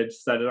garbage,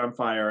 set it on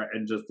fire,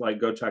 and just like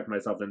go check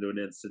myself into an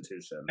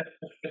institution.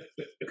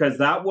 Because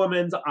that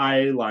woman's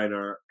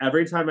eyeliner,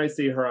 every time I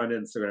see her on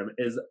Instagram,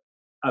 is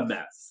a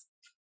mess.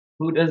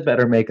 Who does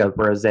better makeup,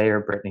 Rosé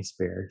or Britney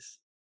Spears?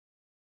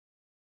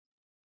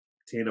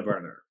 Tina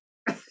Burner.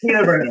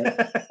 Tina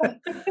Burner.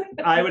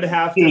 I would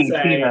have to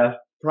say,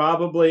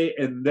 probably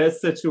in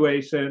this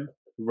situation,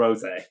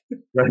 Rosé.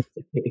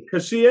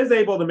 Because she is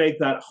able to make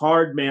that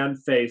hard man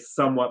face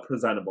somewhat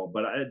presentable,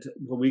 but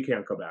we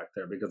can't go back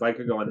there because I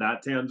could go on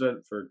that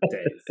tangent for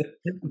days.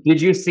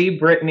 Did you see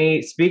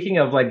Britney, speaking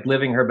of like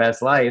living her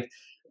best life,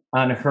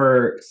 on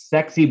her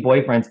sexy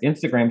boyfriend's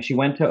Instagram, she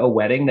went to a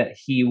wedding that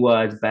he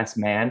was best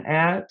man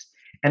at.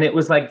 And it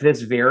was like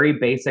this very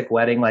basic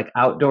wedding, like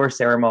outdoor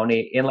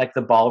ceremony in like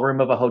the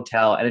ballroom of a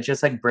hotel. And it's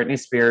just like Britney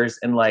Spears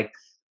in like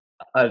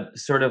a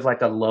sort of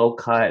like a low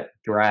cut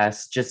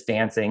dress, just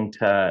dancing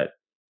to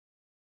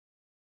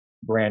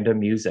random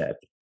music.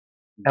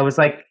 I was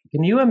like,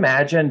 can you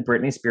imagine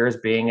Britney Spears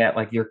being at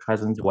like your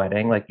cousin's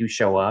wedding? Like you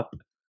show up?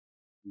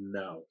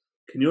 No.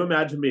 Can you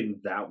imagine being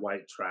that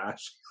white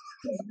trash?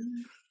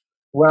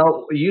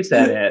 Well, you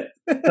said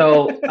it.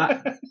 So,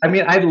 I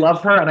mean, I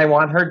love her and I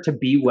want her to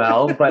be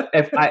well. But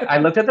if I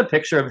looked at the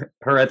picture of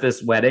her at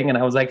this wedding and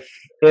I was like,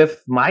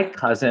 if my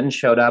cousin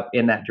showed up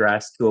in that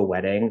dress to a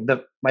wedding,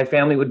 my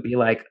family would be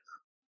like,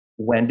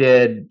 when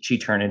did she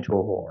turn into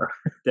a whore?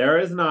 There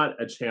is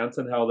not a chance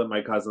in hell that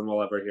my cousin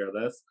will ever hear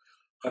this.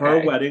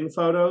 Her wedding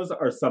photos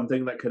are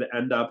something that could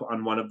end up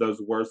on one of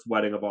those worst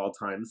wedding of all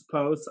times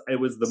posts. It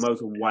was the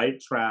most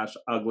white trash,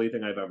 ugly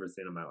thing I've ever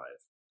seen in my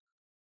life.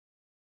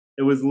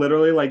 It was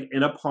literally like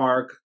in a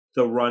park.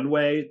 The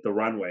runway,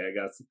 I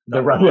guess. The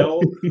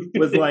aisle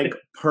was like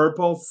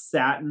purple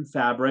satin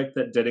fabric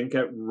that didn't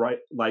get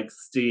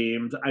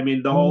steamed. I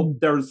mean,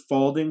 there was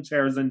folding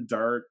chairs and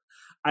dirt.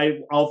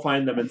 I'll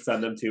find them and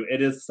send them to you.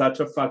 It is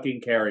such a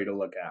fucking carry to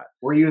look at.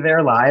 Were you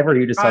there live or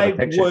you just saw the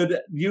picture?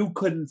 You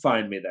couldn't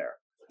find me there.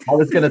 I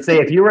was going to say,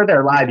 if you were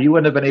there live, you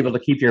wouldn't have been able to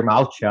keep your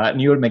mouth shut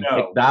and you would have been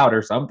kicked out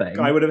or something.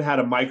 I would have had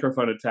a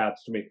microphone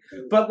attached to me.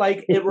 But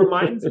like, it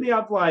reminds me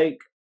of like,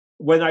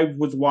 when I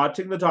was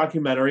watching the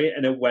documentary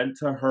and it went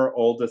to her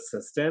old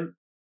assistant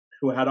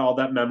who had all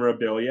that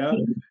memorabilia,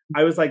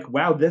 I was like,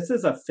 wow, this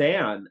is a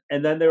fan.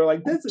 And then they were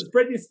like, this is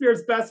Britney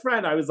Spears' best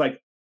friend. I was like,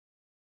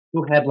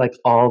 who had like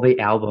all the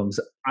albums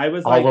I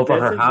was all like, over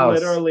this her is house.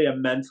 Literally a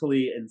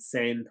mentally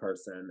insane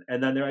person.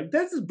 And then they're like,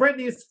 this is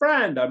Britney's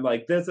friend. I'm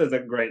like, this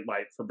isn't great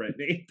life for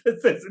Britney.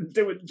 This isn't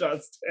doing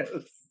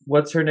justice.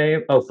 What's her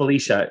name? Oh,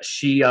 Felicia.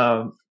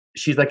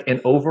 She's like in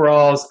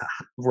overalls,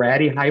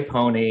 ratty high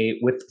pony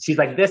she's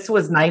like, this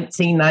was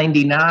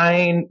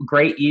 1999,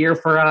 great year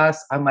for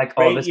us. I'm like,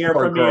 great this year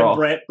poor for girl.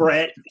 Me and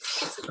Brett.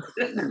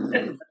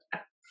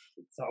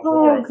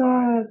 Oh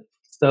God.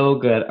 So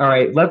good. All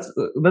right,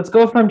 let's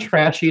go from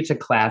trashy to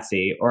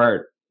classy,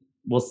 or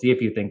we'll see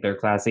if you think they're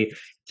classy.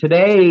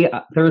 Today,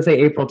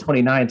 Thursday, April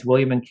 29th,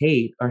 William and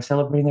Kate are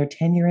celebrating their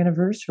 10-year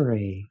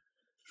anniversary.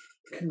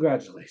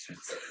 Congratulations.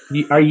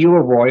 Are you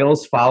a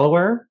Royals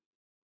follower?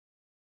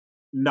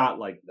 Not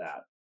like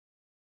that.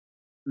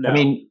 No. I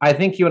mean, I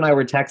think you and I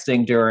were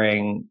texting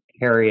during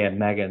Harry and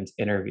Meghan's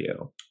interview.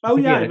 Oh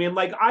yeah, I mean,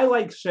 like I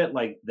like shit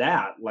like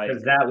that. Like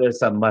because that was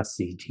some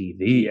must-see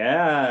TV.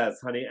 yes,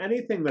 honey,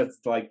 anything that's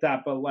like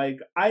that. But like,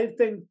 I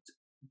think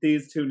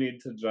these two need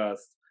to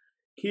just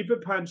keep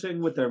it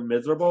punching with their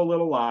miserable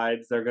little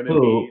lives. They're gonna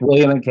be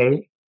William and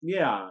Kate.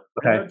 yeah.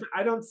 Okay.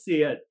 I don't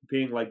see it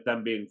being like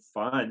them being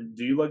fun.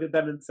 Do you look at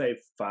them and say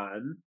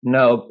fun?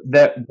 No,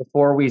 that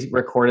before we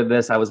recorded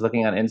this, I was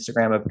looking on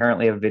Instagram.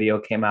 Apparently, a video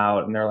came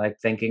out, and they're like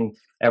thanking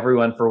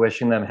everyone for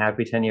wishing them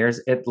happy 10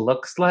 years. It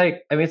looks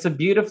like, I mean, it's a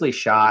beautifully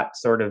shot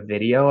sort of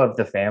video of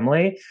the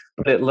family,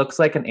 but it looks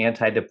like an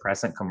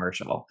antidepressant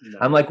commercial. No.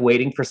 I'm like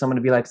waiting for someone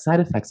to be like, side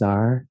effects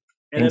are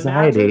And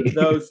anxiety. imagine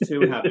those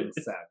two having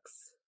sex.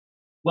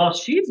 Well,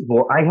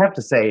 I have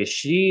to say,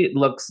 she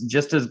looks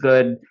just as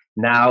good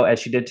now as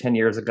she did 10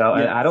 years ago.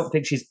 Yes. And I don't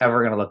think she's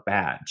ever going to look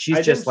bad. I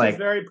She's just think like, she's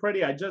very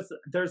pretty.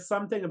 There's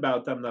something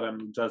about them that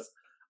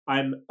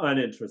I'm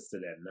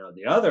uninterested in. Now,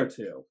 the other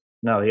two,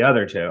 no, the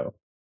other two.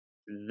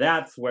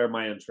 that's where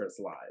my interest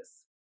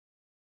lies.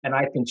 And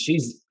I think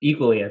she's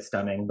equally as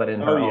stunning, but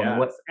in her own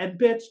way. And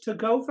bitch, to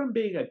go from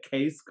being a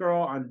case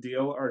girl on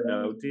Deal or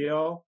No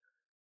Deal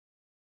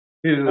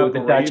To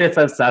the Duchess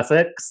of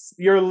Sussex.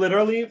 You're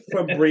literally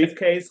from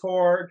briefcase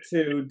whore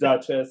to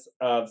Duchess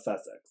of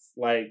Sussex.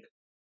 Like,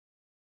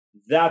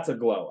 that's a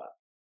glow up.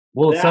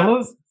 Well, that's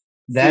All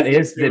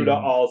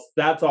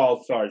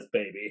Stars,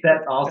 baby.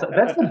 That's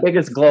the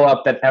biggest glow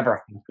up that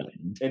ever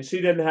happened. And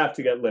she didn't have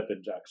to get lip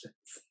injections.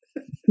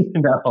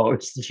 No,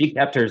 she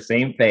kept her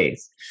same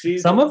face.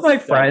 Some of my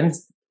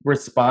friends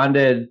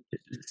responded,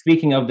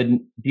 speaking of the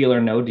Deal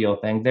or No Deal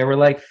thing, they were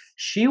like,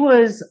 she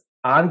was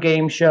on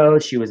game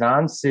shows, she was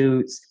on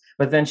Suits,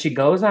 but then she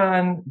goes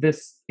on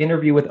this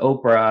interview with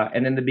Oprah,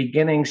 and in the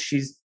beginning,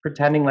 she's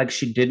pretending like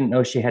she didn't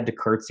know she had to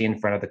curtsy in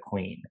front of the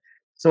Queen.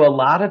 So a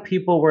lot of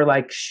people were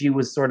like, she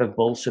was sort of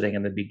bullshitting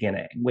in the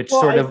beginning, which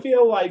I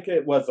feel like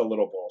it was a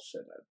little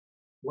bullshitted.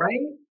 Right?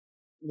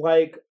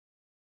 Like,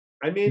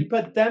 I mean,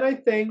 but then I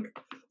think,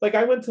 like,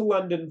 I went to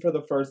London for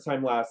the first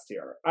time last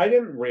year. I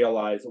didn't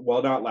realize,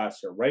 well, not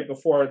last year, right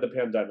before the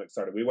pandemic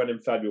started. We went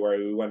in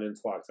February, we went into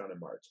lockdown in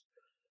March.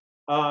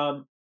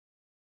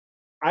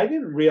 I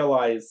didn't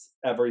realize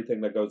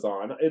everything that goes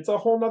on. It's a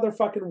whole nother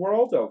fucking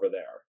world over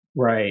there.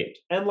 Right.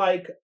 And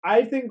like,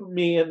 I think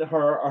me and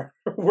her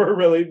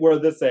we're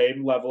the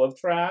same level of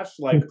trash.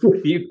 Like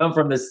you come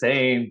from the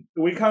same.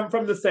 We come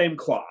from the same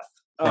cloth.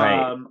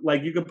 Right.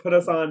 Like you could put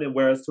us on and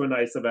wear us to a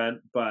nice event,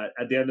 but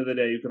at the end of the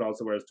day, you could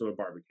also wear us to a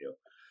barbecue.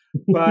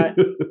 But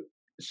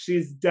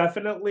she's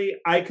definitely,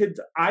 I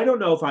don't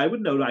know if I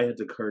would know I had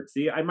to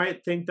curtsy. I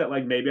might think that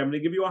like, maybe I'm going to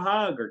give you a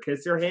hug or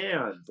kiss your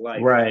hand.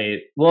 Like, right.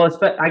 Well,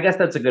 I guess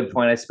that's a good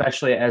point,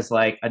 especially as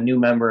like a new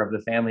member of the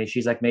family.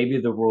 She's like, maybe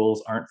the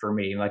rules aren't for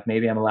me. Like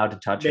maybe I'm allowed to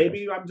touch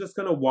Maybe I'm just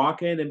going to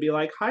walk in and be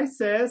like, hi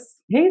sis.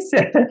 Hey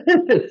sis,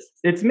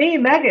 it's me,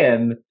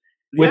 Meghan.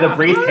 With a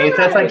briefcase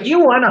that's like,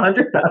 you won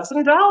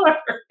 $100,000.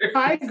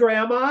 Hi,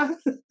 Grandma.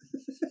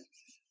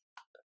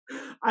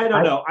 I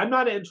don't know. I'm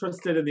not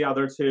interested in the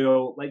other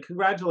two. Like,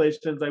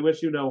 congratulations. I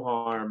wish you no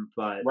harm,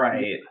 but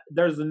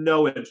there's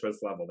no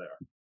interest level there.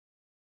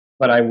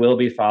 But I will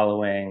be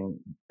following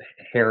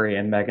Harry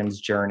and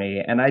Meghan's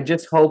journey. And I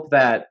just hope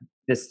that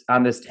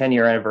on this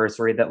 10-year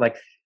anniversary that like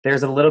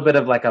there's a little bit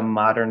of like a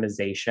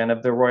modernization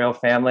of the royal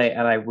family.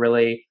 And I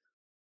really,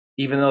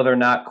 even though they're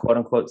not quote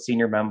unquote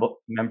senior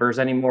members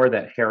anymore,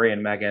 that Harry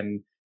and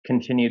Meghan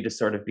continue to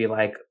sort of be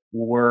like,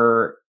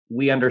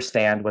 we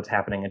understand what's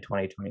happening in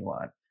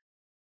 2021.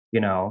 You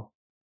know,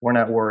 we're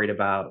not worried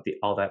about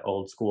all that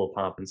old school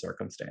pomp and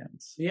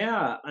circumstance.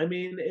 Yeah, I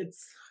mean,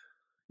 it's,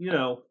 you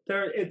know,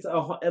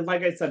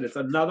 like I said, it's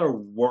another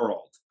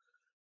world.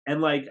 And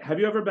like, have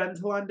you ever been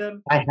to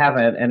London? I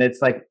haven't, and it's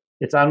like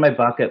it's on my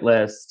bucket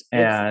list,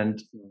 and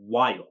it's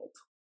wild.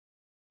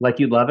 Like,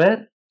 you'd love it?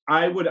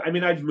 I'd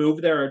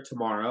move there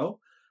tomorrow,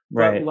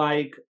 right? But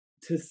like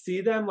to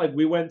see them, like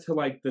we went to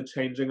like the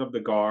changing of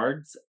the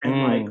guards,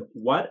 and like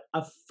what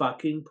a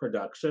fucking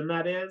production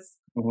that is.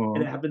 Mm-hmm.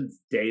 And it happens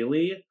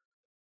daily.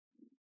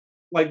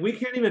 Like, we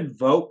can't even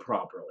vote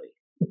properly.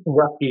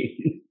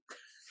 Right.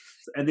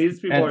 And these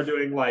people are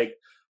doing, like,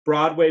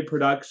 Broadway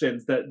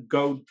productions that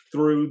go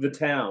through the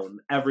town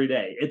every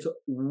day. It's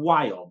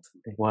wild.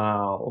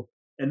 Wow.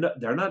 And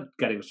they're not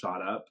getting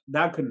shot up.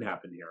 That couldn't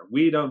happen here.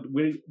 We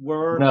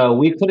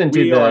couldn't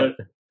do that.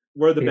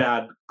 We're the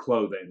bad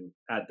clothing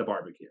at the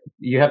barbecue.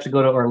 You have to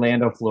go to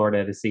Orlando,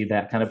 Florida to see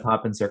that kind of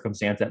pomp and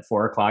circumstance at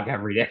 4:00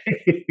 every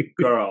day.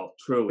 Girl,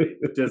 truly,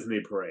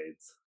 Disney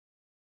parades.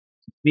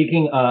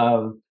 Speaking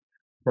of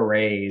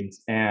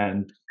parades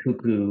and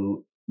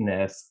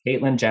cuckoo-ness,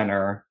 Caitlyn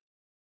Jenner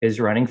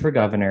is running for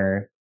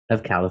governor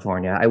of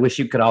California. I wish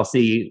you could all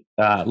see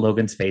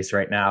Logan's face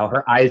right now.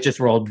 Her eyes just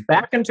rolled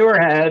back into her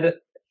head.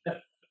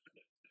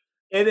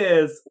 It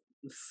is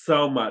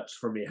so much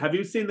for me. Have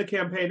you seen the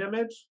campaign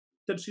image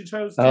that she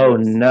chose to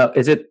use? No.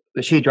 Is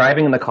she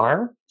driving in the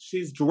car?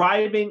 She's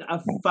driving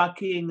a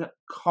fucking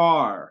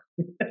car.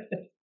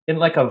 In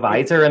like a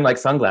visor and like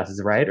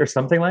sunglasses, right? Or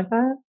something like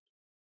that?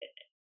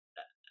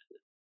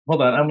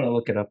 Hold on, I'm gonna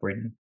look it up right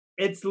now.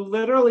 It's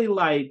literally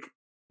like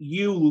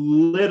you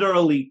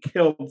literally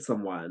killed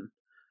someone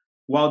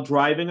while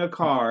driving a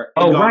car.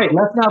 Oh, right.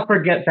 Let's not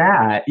forget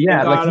that.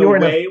 Yeah, got like you were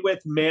away with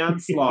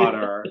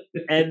manslaughter,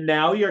 and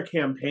now your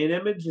campaign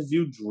image is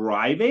you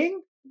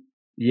driving?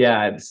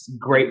 Yeah, it's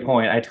great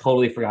point. I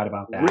totally forgot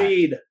about that.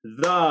 Read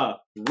the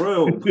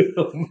room.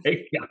 Oh my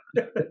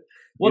god.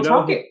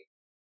 Well,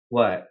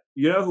 what?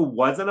 You know who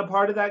wasn't a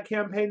part of that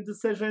campaign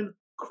decision?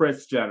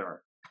 Kris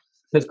Jenner.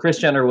 Because Kris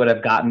Jenner would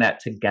have gotten that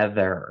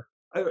together.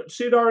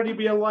 She'd already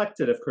be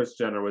elected if Kris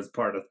Jenner was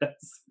part of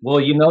this.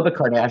 Well, you know the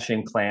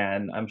Kardashian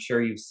clan, I'm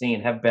sure you've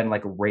seen, have been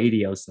like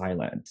radio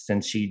silent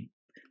since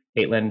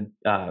Caitlyn,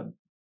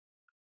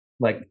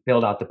 like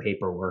filled out the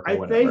paperwork or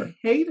whatever. They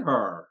hate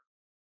her.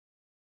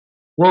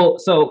 Well,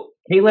 so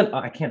Caitlyn,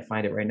 I can't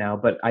find it right now,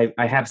 but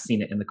I have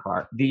seen it in the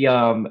car.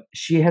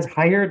 She has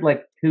hired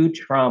like 2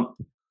 Trump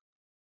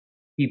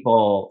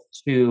people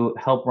to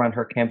help run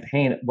her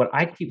campaign. What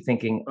I keep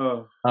thinking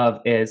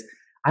of is,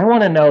 I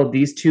want to know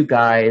these 2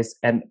 guys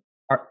and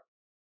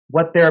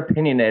what their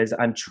opinion is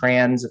on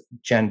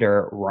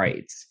transgender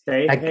rights.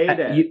 They hate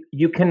it.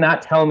 You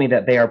cannot tell me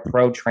that they are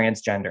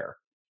pro-transgender.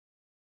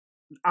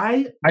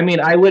 I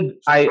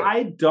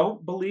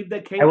don't believe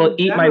that Caitlyn I will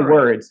eat Jenner my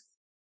words.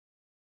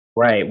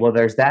 Right. Well,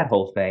 there's that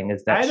whole thing.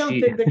 Is that I don't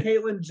think that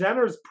Caitlyn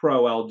Jenner's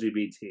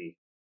pro-LGBT.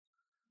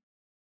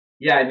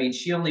 Yeah, I mean,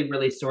 she only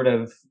really sort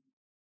of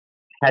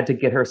had to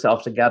get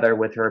herself together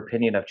with her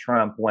opinion of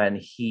Trump when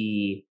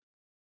he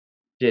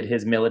did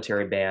his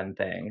military ban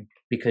thing,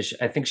 because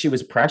I think she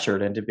was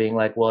pressured into being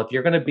like, well, if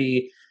you're going to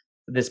be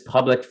this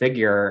public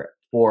figure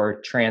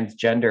for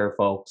transgender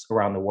folks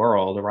around the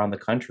world, around the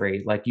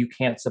country, like you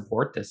can't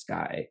support this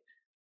guy.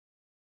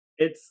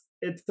 It's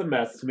a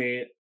mess to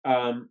me.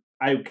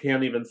 I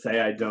can't even say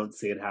I don't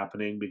see it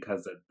happening,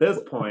 because at this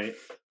point,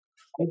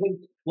 I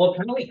think, well,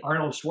 apparently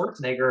Arnold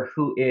Schwarzenegger,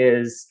 who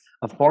is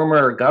a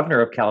former governor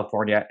of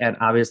California, and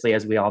obviously,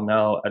 as we all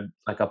know,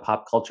 like a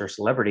pop culture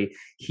celebrity,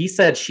 he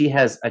said she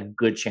has a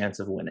good chance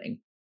of winning.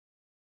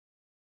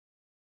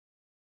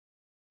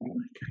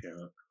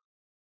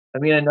 I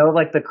mean, I know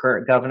like the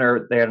current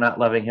governor, they're not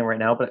loving him right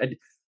now, but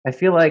I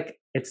feel like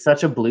it's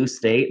such a blue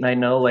state, and I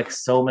know like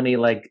so many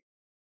like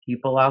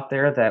people out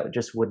there that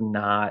just would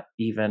not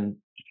even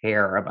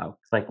care about,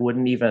 like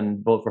wouldn't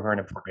even vote for her in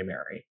a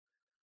primary.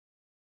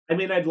 I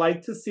mean, I'd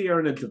like to see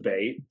her in a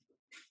debate.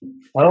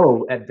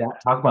 Oh, and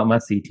talk about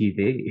must-see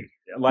TV.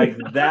 Like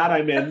that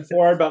I'm in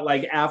for, but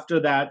like after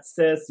that,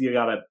 sis, you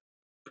gotta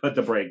put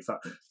the brakes on.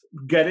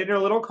 Get in your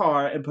little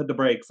car and put the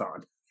brakes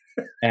on.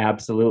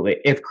 Absolutely.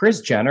 If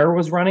Kris Jenner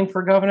was running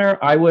for governor,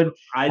 I'd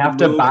have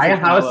to buy a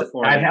house.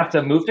 California. I'd have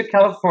to move to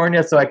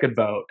California so I could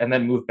vote, and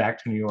then move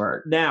back to New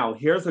York. Now,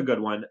 here's a good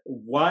one.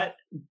 What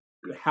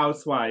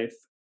housewife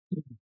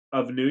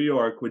of New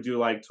York would you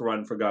like to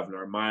run for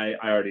governor? I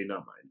already know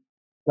mine.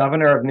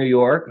 Governor of New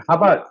York? How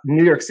about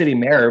New York City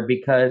mayor?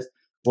 Because,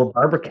 well,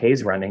 Barbara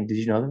Kay's running. Did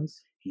you know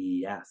this?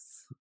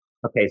 Yes.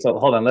 Okay, so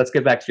hold on. Let's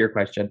get back to your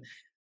question.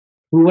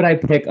 Who would I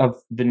pick of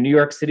the New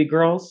York City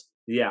girls?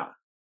 Yeah.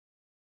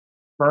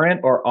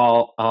 Current or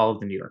all of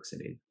the New York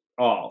City?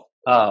 All.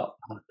 Oh.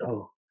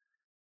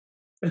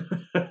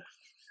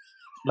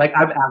 Like,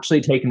 I'm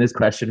actually taking this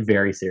question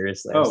very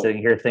seriously. I'm sitting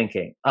here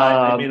thinking.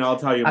 I mean, I'll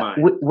tell you mine.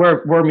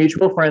 We're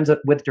mutual friends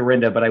with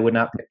Dorinda, but I would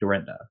not pick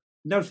Dorinda.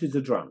 No, she's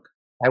a drunk.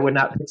 I would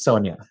not pick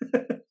Sonia.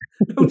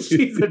 No,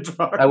 she's a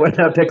drunk. I would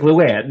not pick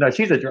Luann. No,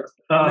 she's a drunk.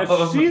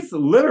 No, she's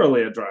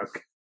literally a drunk.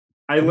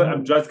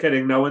 I'm just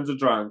kidding. No one's a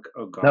drunk.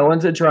 Oh, God. No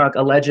one's a drunk.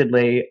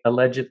 Allegedly.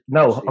 No. She's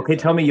okay,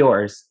 tell me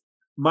yours.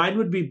 Mine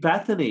would be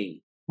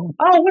Bethany. Oh,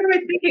 what am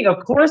I thinking?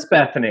 Of course,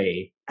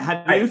 Bethany.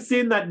 Have you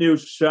seen that new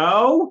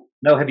show?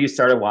 No, have you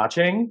started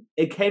watching?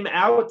 It came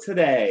out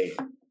today.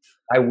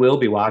 I will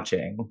be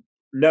watching.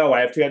 No,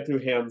 I have to get through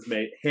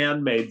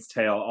Handmaid's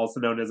Tale, also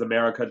known as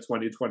America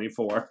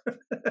 2024.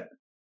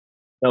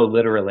 No,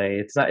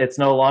 literally. It's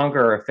no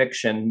longer a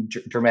fiction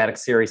dramatic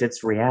series.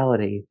 It's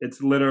reality.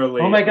 It's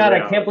literally. Oh my God,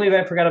 reality. I can't believe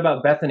I forgot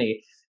about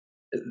Bethany.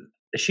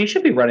 She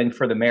should be running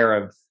for the mayor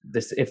of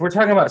this. If we're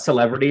talking about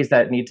celebrities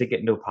that need to get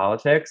into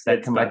politics,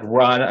 that can like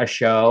run a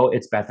show,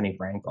 it's Bethany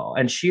Frankel.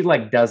 And she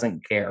like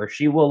doesn't care.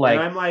 She will like.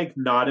 And I'm like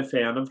not a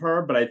fan of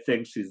her, but I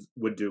think she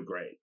would do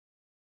great.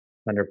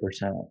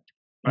 100%.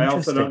 I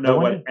also don't know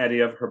what any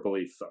of her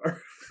beliefs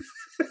are.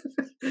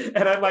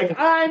 And I'm like,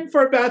 I'm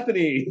for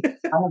Bethany. I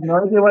have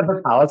no idea what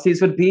her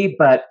policies would be,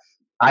 but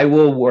I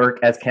will work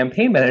as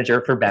campaign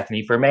manager for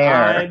Bethany for mayor.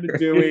 I'm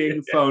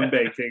doing phone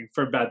banking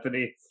for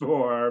Bethany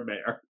for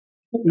mayor.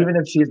 Even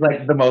if she's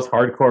like the most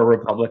hardcore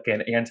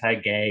Republican,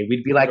 anti-gay,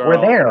 we'd be like, Girl.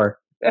 We're there.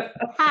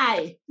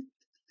 Hi.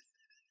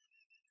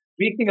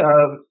 Speaking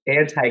of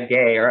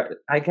anti-gay, or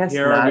I guess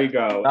here not. We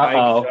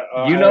go.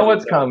 You know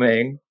what's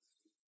coming.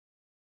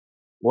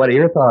 What are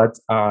your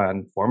thoughts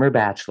on former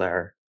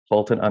Bachelor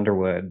Fulton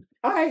Underwood?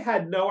 I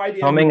had no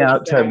idea. Coming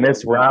out to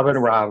Miss Robin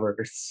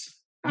Roberts.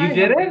 You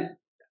didn't?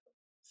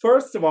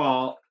 First of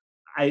all,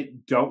 I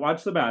don't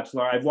watch The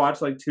Bachelor. I've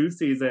watched like 2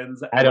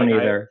 seasons. I don't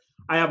either.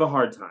 I have a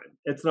hard time.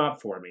 It's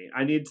not for me.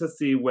 I need to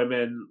see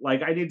women,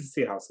 like, I need to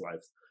see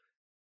Housewives.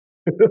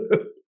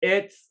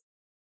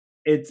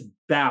 It's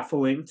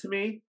baffling to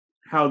me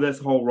how this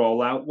whole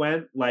rollout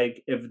went.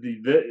 Like, if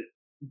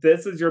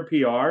this is your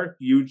PR,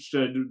 you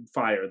should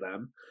fire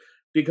them.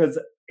 Because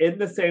in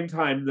the same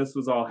time this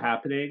was all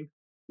happening,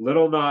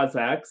 Little Nas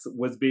X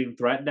was being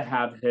threatened to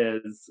have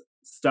his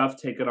stuff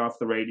taken off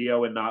the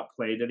radio and not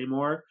played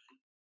anymore.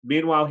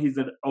 Meanwhile, he's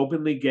an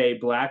openly gay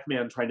black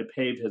man trying to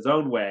pave his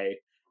own way.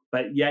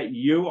 But yet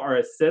you are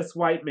a cis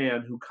white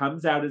man who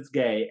comes out as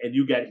gay and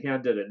you get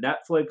handed a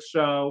Netflix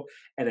show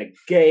and a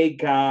gay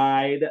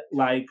guide.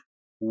 Like,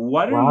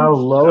 what are Wow, you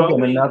Logan,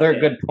 showing another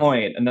kids? good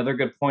point. Another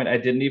good point. I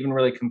didn't even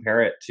really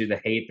compare it to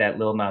the hate that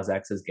Lil Nas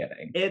X is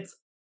getting. It's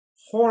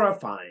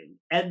horrifying.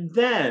 And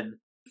then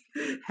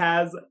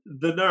has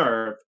the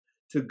nerve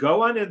to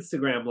go on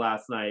Instagram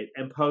last night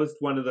and post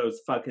one of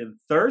those fucking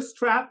thirst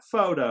trap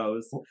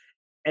photos.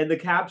 And the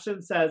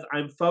caption says,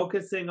 I'm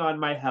focusing on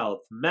my health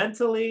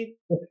mentally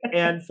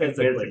and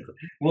physically.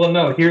 Well,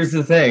 no, here's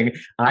the thing.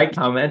 I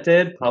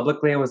commented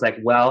publicly and was like,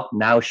 well,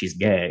 now she's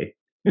gay.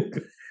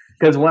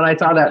 Because when I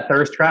saw that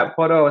thirst trap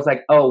photo, I was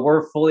like, oh,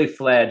 we're fully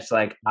fledged,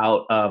 like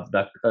out of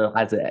the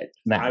closet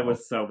now. I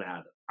was so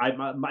mad.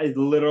 I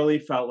literally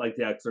felt like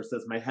The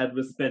Exorcist. My head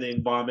was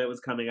spinning, vomit was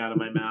coming out of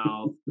my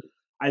mouth.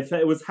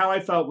 It was how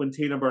I felt when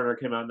Tina Burner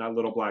came out in that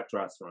little black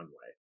dress runway.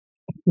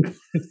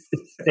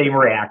 Same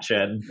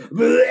reaction.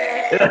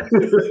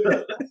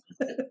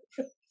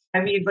 I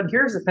mean, but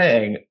here's the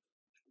thing.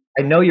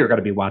 I know you're going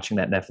to be watching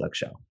that Netflix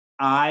show.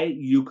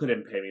 You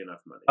couldn't pay me enough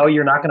money. Oh,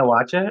 you're not going to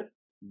watch it?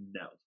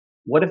 No.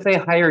 What if they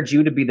hired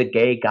you to be the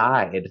gay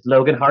guide,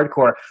 Logan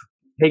Hardcore,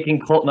 taking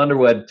Colton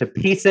Underwood to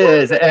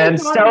pieces and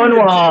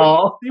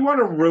Stonewall? You want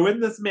to ruin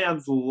this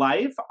man's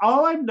life?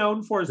 All I'm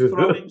known for is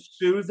throwing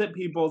shoes at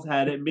people's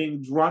head and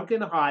being drunk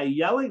and high,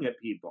 yelling at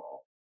people.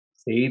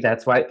 See,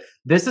 that's why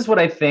this is what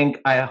I think.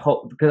 I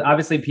hope, because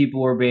obviously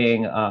people were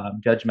being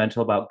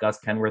judgmental about Gus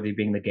Kenworthy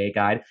being the gay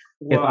guide.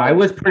 Well, if I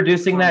was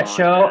producing that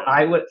show,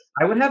 I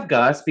would have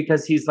Gus,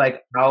 because he's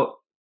like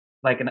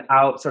an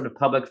out sort of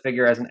public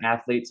figure as an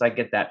athlete. So I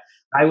get that.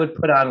 I would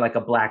put on like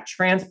a black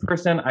trans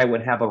person. I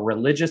would have a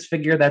religious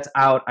figure that's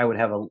out. I would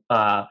have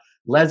a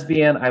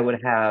lesbian. I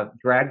would have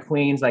drag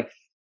queens. Like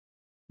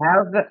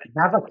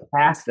have a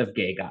cast of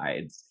gay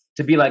guides.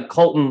 To be like,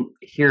 Colton,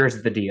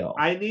 here's the deal.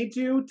 I need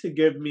you to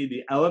give me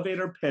the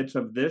elevator pitch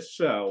of this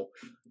show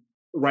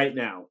right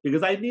now,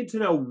 because I need to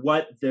know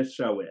what this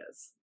show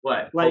is.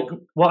 What? Like,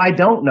 well, I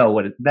don't know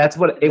what that's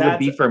what it would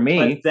be for me.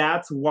 But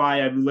that's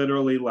why I'm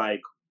literally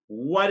like,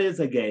 what is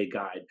a gay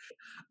guide?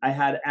 I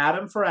had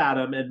Adam for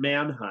Adam and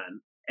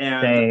Manhunt,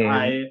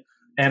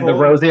 and the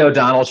Rosie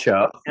O'Donnell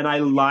show. And I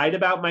lied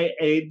about my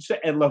age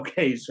and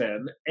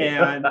location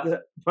and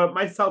put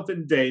myself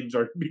in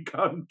danger to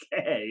become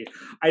gay.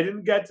 I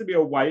didn't get to be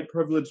a white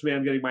privileged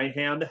man getting my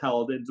hand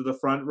held into the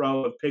front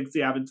row of Pixie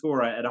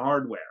Aventura at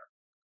Hardware.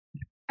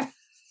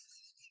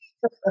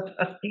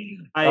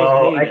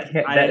 I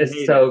can't. That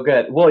is so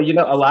good. Well, you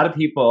know, a lot of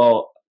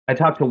people, I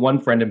talked to one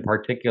friend in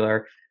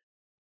particular,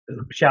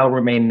 who shall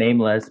remain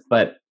nameless,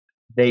 but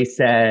they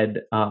said,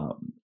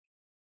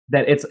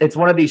 that it's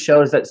one of these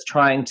shows that's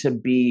trying to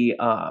be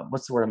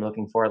what's the word I'm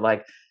looking for?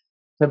 Like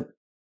to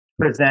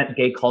present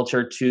gay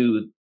culture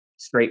to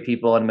straight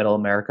people in middle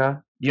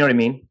America. You know what I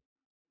mean?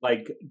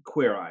 Like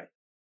Queer Eye.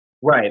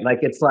 Right. Like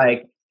it's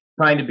like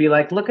trying to be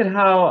like, look at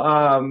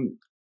how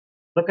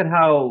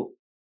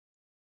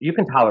you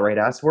can tolerate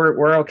us.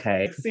 We're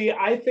okay. See,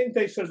 I think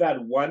they should have had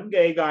one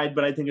gay guide,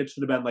 but I think it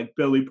should have been like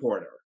Billy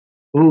Porter.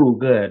 Ooh,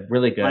 good,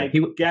 really good. Like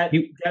get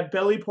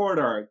Billy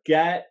Porter,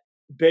 get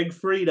Big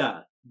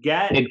Frida.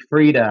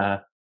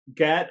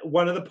 Get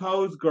one of the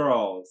Pose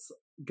girls.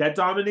 Get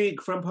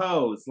Dominique from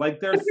Pose. Like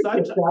there's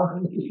such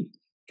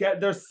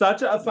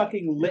a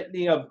fucking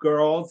litany of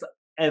girls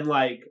and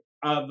like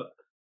of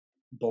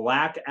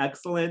black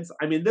excellence.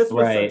 I mean, this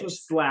was such a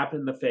slap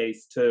in the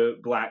face to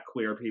black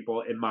queer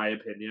people, in my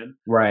opinion.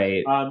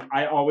 Right.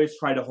 I always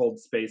try to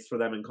hold space for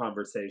them in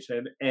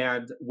conversation,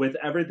 and with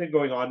everything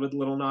going on with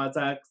Little Nas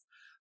X,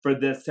 for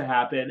this to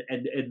happen,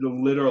 and it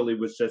literally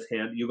was just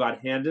you got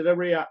handed a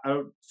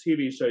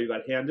TV show, you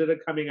got handed a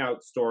coming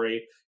out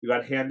story, you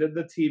got handed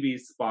the TV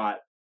spot.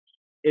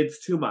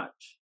 It's too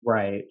much.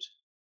 Right.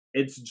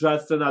 It's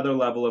just another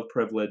level of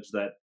privilege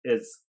that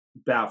is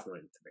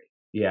baffling to me.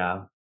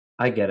 Yeah,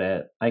 I get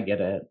it.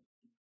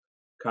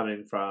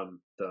 Coming from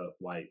the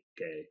white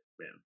gay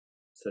man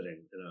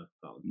sitting in a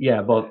phone.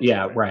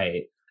 Yeah,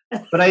 right.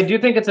 But I do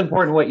think it's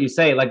important what you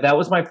say. Like that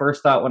was my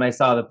first thought when I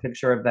saw the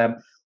picture of them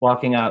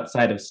walking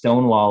outside of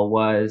Stonewall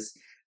was,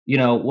 you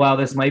know, while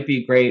this might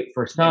be great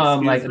for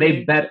some, like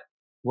they bet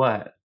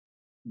what?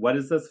 What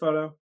is this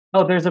photo?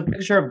 Oh, there's a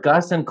picture of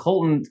Gus and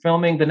Colton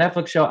filming the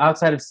Netflix show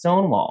outside of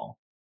Stonewall.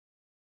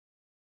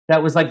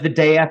 That was like the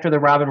day after the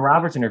Robin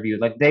Roberts interview.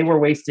 Like they were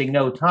wasting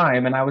no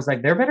time. And I was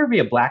like, there better be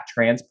a black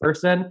trans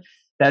person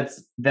that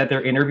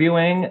they're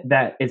interviewing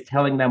that is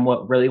telling them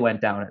what really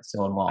went down at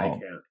Stonewall.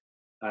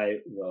 I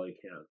really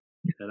can't.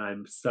 And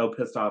I'm so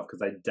pissed off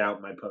because I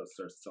doubt my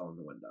poster's still in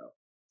the window.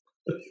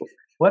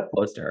 What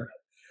poster?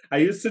 I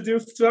used to do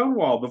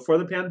Stonewall before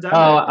the pandemic.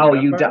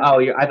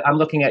 I'm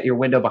looking at your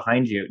window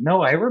behind you.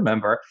 No, I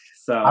remember.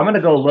 So I'm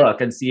gonna go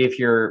look and see if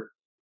you're.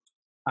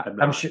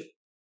 I'm sure.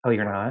 Oh,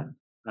 you're not.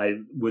 I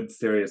would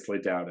seriously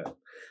doubt it.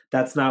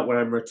 That's not where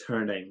I'm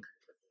returning.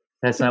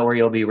 That's not where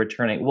you'll be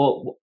returning.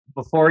 Well,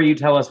 before you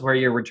tell us where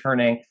you're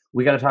returning,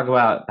 we got to talk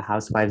about the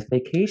Housewives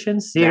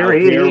Vacation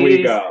series. Now, here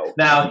we go.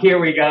 Now, here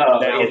we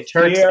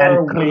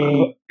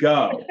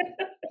go.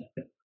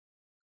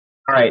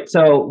 All right.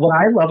 So, what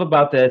I love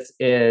about this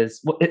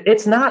is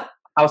it's not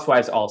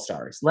Housewives All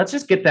Stars. Let's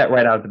just get that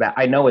right out of the bat.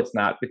 I know it's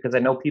not because I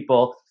know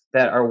people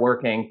that are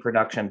working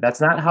production.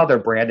 That's not how they're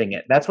branding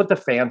it. That's what the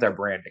fans are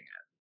branding it.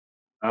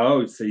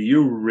 Oh, so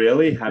you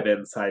really have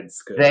inside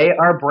scoop. They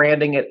are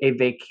branding it a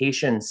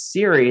vacation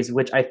series,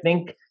 which I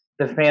think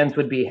the fans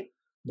would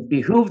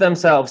behoove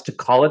themselves to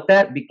call it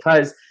that,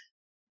 because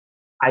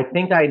I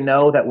think I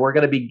know that we're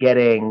going to be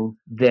getting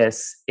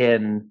this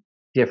in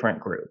different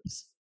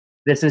groups.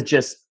 This is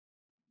just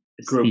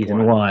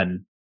season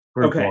one.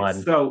 Group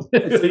one. So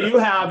you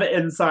have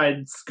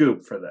inside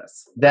scoop for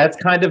this. That's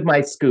kind of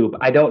my scoop.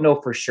 I don't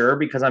know for sure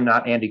because I'm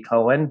not Andy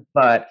Cohen,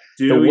 but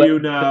do you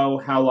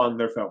know how long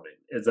they're filming?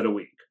 Is it a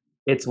week?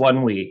 It's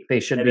 1 week.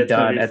 They should be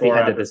done at the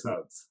end of this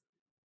month.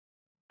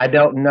 I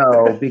don't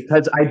know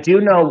because I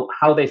do know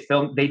how they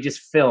film. They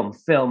just film.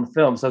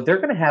 So they're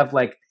going to have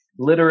like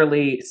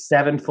literally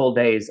 7 full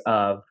days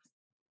of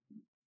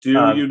Do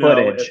you know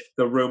footage. If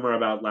the rumor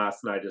about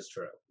last night is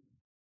true?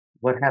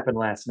 What happened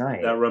last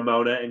night? That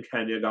Ramona and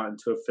Kenya got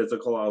into a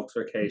physical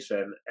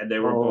altercation and they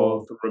were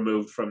both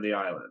removed from the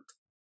island.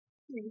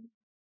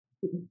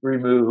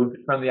 Removed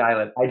from the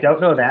island. I don't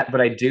know that,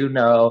 but I do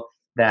know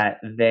that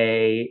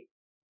they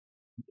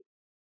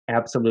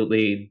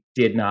absolutely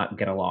did not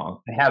get along.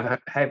 I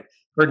have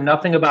heard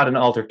nothing about an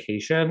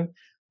altercation,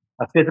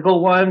 a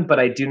physical one, but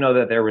I do know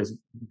that there was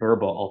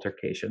verbal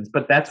altercations.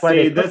 But that's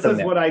why this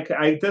is what I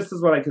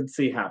could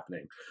see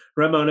happening.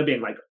 Ramona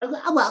being like,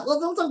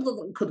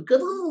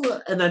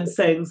 and then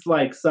saying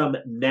like some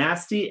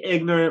nasty,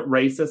 ignorant,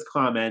 racist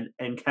comment,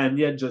 and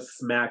Kenya just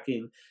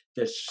smacking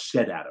the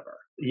shit out of her.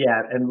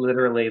 Yeah, and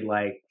literally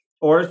like,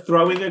 or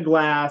throwing a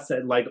glass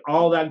and like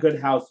all that good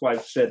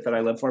housewife shit that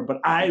I live for. But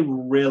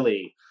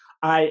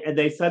and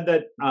they said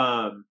that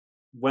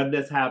when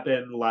this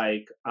happened,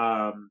 like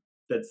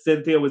that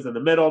Cynthia was in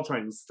the middle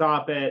trying to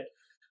stop it.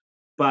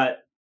 But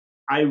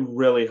I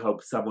really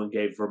hope someone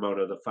gave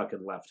Ramona the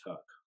fucking left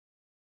hook.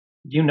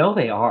 You know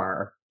they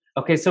are.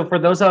 Okay, so for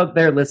those out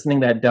there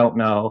listening that don't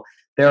know,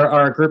 there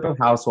are a group of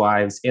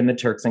housewives in the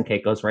Turks and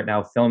Caicos right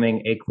now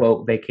filming a,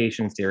 quote,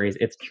 vacation series.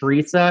 It's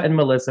Teresa and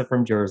Melissa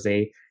from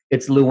Jersey.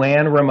 It's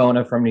Luann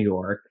Ramona from New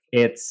York.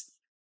 It's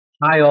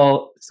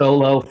Kyle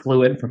Solo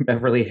Fluent from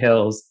Beverly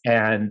Hills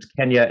and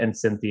Kenya and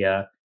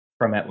Cynthia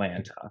from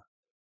Atlanta.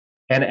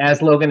 And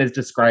as Logan is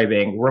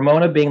describing,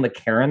 Ramona being the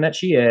Karen that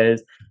she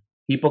is,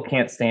 people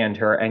can't stand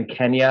her. And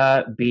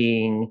Kenya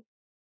being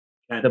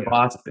the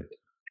boss,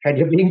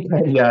 Kenya being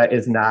Kenya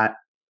is not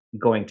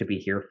going to be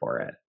here for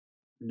it.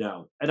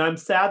 No. And I'm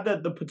sad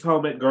that the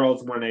Potomac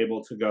girls weren't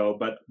able to go,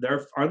 but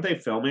aren't they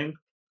filming?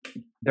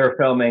 They're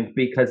filming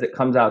because it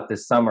comes out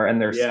this summer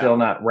and they're still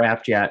not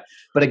wrapped yet.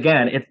 But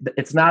again,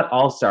 it's not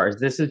All Stars.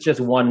 This is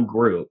just one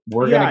group.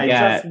 We're gonna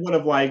get. I just would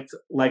have liked,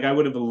 like, I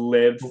would have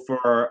lived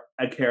for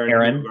a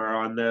Karen Huger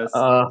on this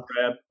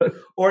trip,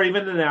 or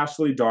even an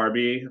Ashley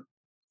Darby.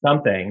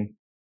 Something.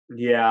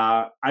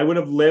 Yeah, I would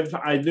have lived.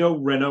 I know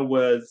Rinna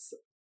was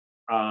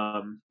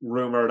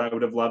rumored. I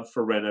would have loved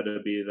for Rinna to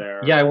be there.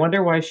 Yeah, I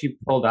wonder why she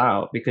pulled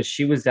out, because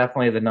she was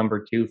definitely the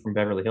number 2 from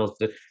Beverly Hills.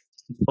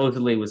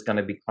 Supposedly was going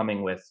to be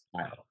coming with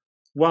Kyle.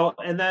 Well,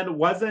 and then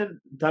wasn't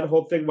that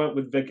whole thing went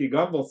with Vicky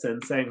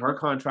Gunvalson saying her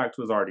contract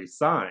was already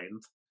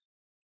signed?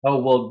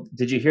 Oh, well,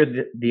 did you hear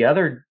the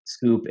other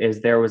scoop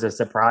is there was a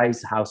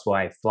surprise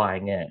housewife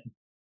flying in?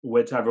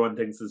 Which everyone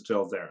thinks is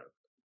Jill Zarin.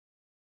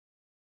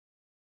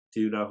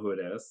 Do you know who it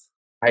is?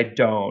 I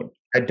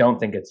don't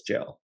think it's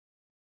Jill.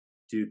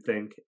 Do you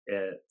think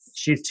it's...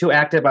 She's too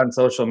active on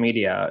social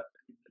media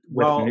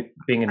with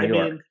being in New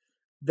York.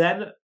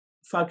 Then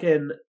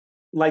fucking...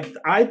 Like,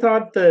 I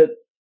thought that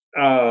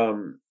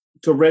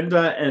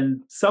Dorinda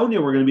and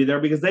Sonia were going to be there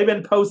because they've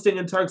been posting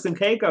in Turks and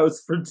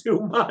Caicos for 2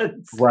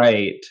 months.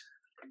 Right.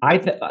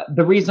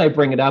 The reason I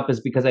bring it up is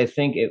because I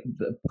think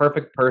the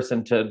perfect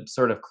person to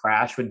sort of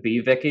crash would be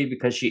Vicky,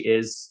 because she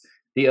is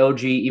the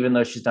OG, even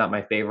though she's not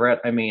my favorite.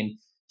 I mean,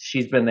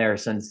 she's been there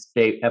since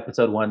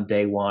episode 1,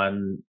 day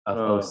 1 of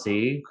OC.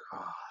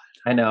 God.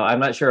 I know.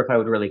 I'm not sure if I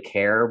would really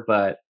care,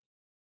 but...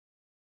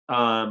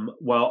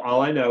 Well,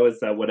 all I know is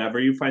that whatever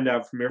you find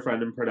out from your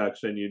friend in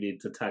production, you need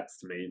to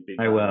text me.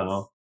 I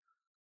will.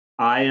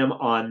 I am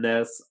on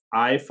this.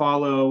 I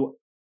follow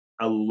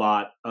a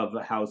lot of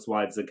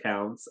housewives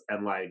accounts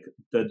and like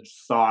the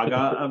saga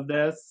of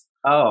this.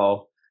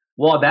 Oh,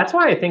 well, that's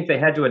why I think they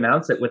had to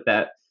announce it with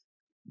that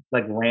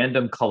like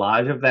random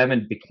collage of them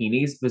in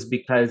bikinis was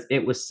because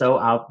it was so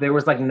out. There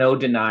was like no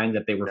denying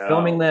that they were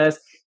filming No. this.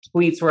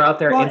 Tweets were out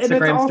there, Well, and it's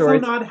Instagram also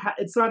stories.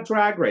 it's not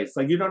Drag Race.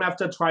 Like, you don't have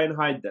to try and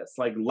hide this.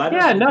 Like, let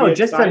us Yeah, no, be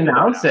just excited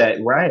announce about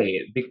it, right?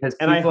 Because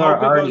And I people are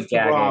hope it already goes to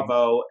gagging.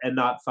 Bravo and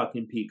not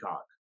fucking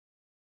Peacock.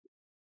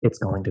 It's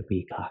going to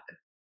Peacock.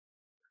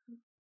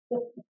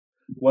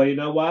 Well, you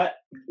know what?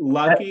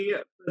 Lucky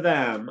for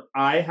them,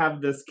 I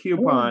have this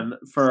coupon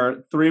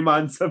for 3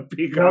 months of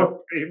Peacock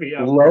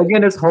Premium.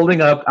 Logan is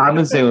holding up on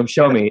the Zoom.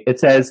 Show me. It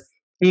says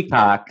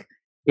Peacock.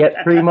 Get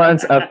 3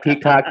 months of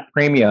Peacock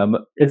Premium.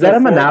 Is that a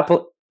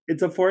monopoly?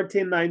 It's a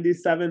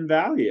 $14.97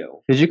 value.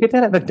 Did you get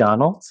that at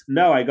McDonald's?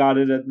 No, I got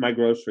it at my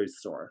grocery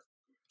store.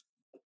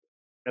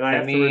 And I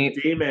have to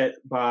redeem it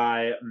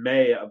by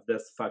May of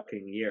this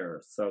fucking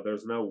year. So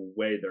there's no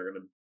way they're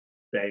going to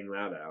bang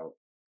that out.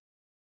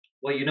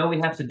 Well, you know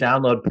we have to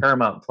download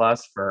Paramount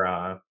Plus for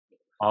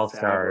All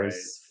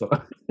Stars.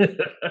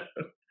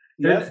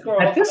 Yes,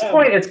 girl. At this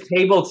point, it's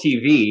cable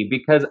TV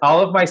because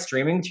all of my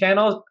streaming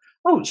channels.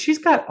 Oh, she's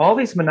got all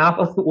these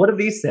monopoly. What do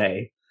these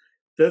say?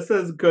 This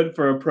is good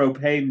for a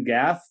propane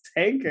gas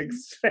tank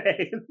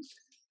exchange.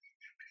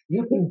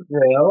 You can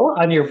grill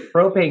on your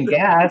propane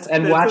gas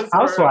and watch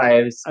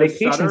Housewives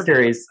vacation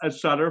series. A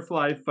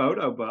Shutterfly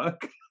photo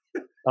book.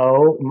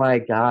 Oh my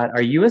God.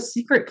 Are you a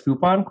secret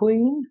coupon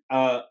queen?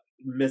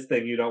 Miss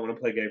Thing, you don't want to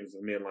play games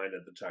with me in line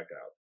at the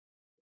checkout.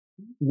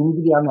 You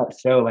need to be on that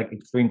show like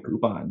Extreme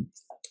Coupons.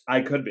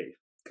 I could be.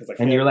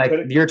 And you're like,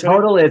 your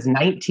total is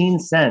 19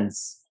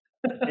 cents.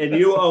 And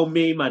you owe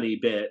me money,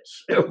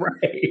 bitch.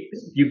 Right.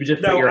 You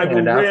just put your hand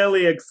I'm up.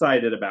 really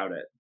excited about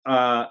it.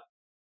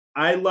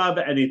 I love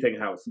anything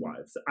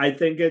Housewives. I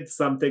think it's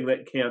something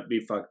that can't be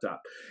fucked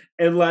up.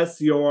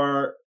 Unless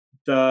you're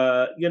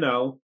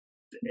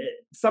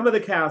some of the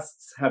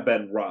casts have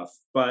been rough,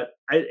 but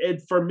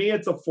for me,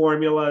 it's a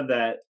formula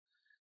that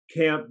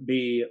can't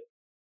be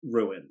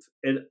ruined.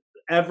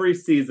 Every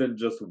season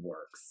just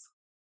works.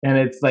 And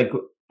it's like,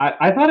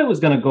 I thought it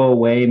was going to go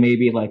away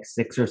maybe like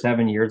 6 or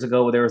 7 years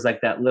ago. There was like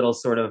that little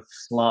sort of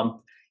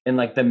slump in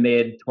like the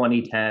mid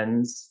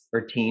 2010s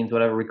or teens,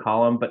 whatever we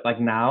call them. But like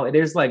now it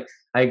is like,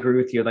 I agree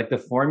with you. Like the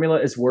formula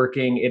is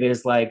working. It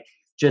is like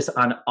just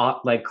on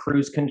like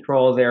cruise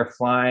control. They're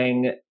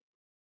flying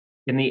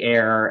in the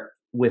air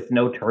with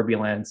no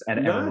turbulence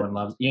and everyone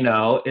loves,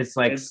 it's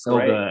like it's so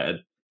great.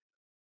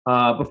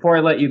 Good. Before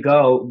I let you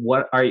go,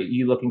 what are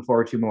you looking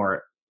forward to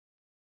more?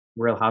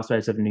 Real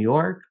Housewives of New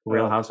York,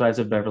 Real Housewives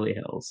of Beverly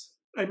Hills?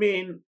 I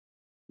mean,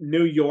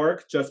 New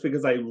York, just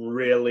because I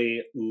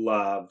really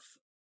love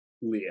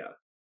Leah.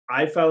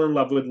 I fell in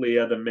love with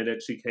Leah the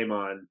minute she came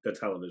on the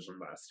television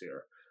last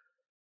year.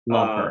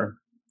 Love her.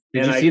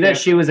 Did you see that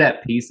she was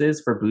at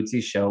Pieces for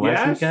Bootsy's show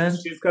last weekend?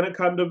 She's going to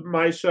come to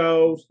my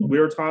show. We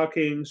were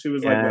talking. She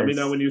was like, let me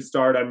know when you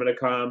start. I'm going to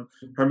come.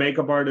 Her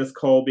makeup artist,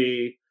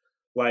 Colby.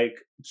 Like,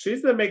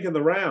 she's been making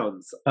the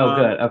rounds. Oh,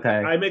 good. Okay.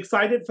 I'm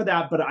excited for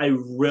that, but I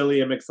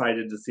really am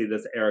excited to see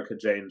this Erika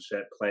Jayne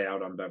shit play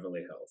out on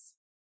Beverly Hills.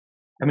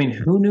 I mean,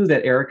 who knew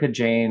that Erika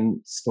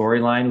Jayne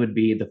storyline would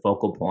be the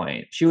focal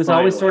point? She was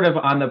always sort of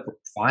on the...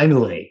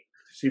 Finally.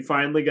 She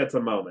finally gets a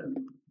moment.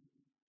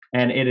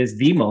 And it is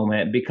the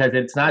moment because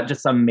it's not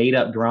just some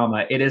made-up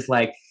drama. It is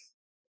like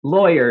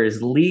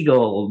lawyers,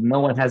 legal, no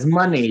one has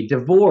money,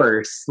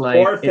 divorce. Like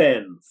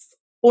Orphans.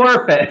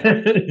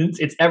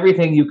 It's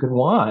everything you could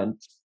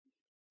want.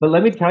 But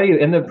let me tell you,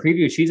 in the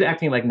preview, she's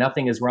acting like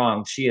nothing is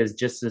wrong. She is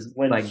just as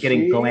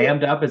getting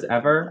glammed up as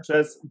ever.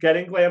 Just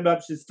getting glammed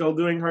up. She's still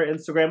doing her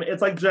Instagram.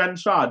 It's like Jen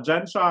Shah.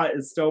 Jen Shah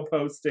is still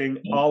posting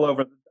all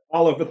over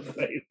the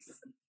place.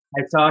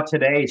 I saw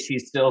today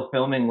she's still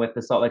filming with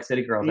the Salt Lake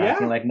City girls,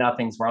 acting like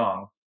nothing's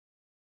wrong.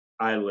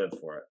 I live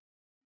for it.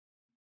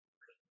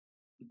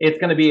 It's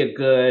going to be a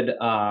good.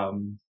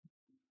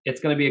 It's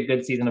going to be a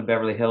good season of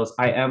Beverly Hills.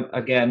 We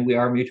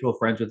are mutual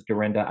friends with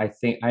Dorinda. I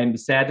think I'm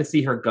sad to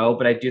see her go,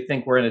 but I do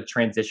think we're in a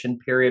transition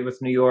period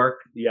with New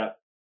York. Yeah.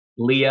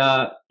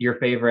 Leah, your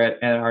favorite,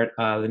 and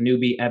the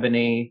newbie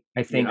Ebony,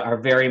 I think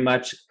are very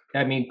much,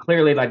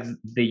 clearly like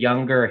the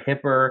younger,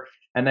 hipper,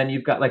 and then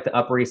you've got like the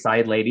Upper East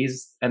Side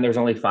ladies, and there's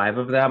only 5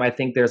 of them. I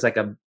think there's like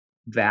a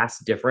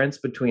vast difference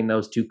between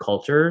those two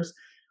cultures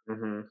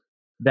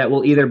that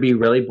will either be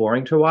really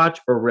boring to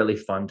watch or really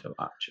fun to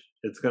watch.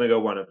 It's going to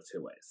go one of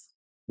 2 ways.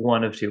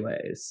 One of 2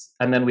 ways.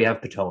 And then we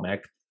have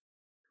Potomac.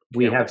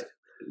 We're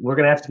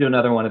going to have to do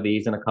another one of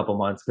these in a couple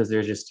months because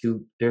there's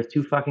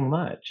too fucking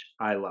much.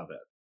 I love it.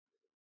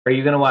 Are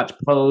you going to watch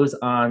Pose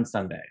on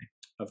Sunday?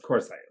 Of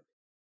course I am.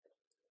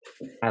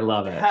 I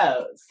love it.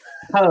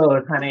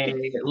 Pose,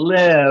 honey.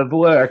 Live,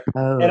 work,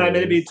 pose. And I'm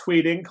going to be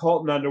tweeting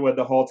Colton Underwood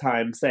the whole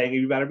time saying,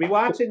 you better be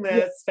watching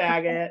this,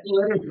 faggot.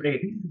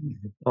 Literally.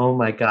 Oh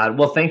my God.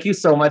 Well, thank you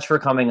so much for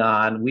coming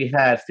on. We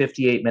had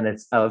 58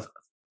 minutes of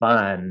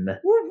fun.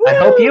 Woo-hoo! I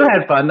hope you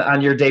had fun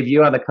on your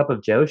debut on the Cup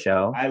of Joe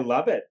show. I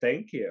love it.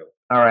 Thank you.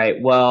 All right.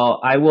 Well,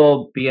 I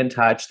will be in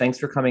touch. Thanks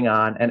for coming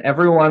on. And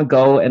everyone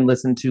go and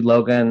listen to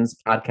Logan's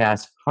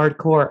podcast,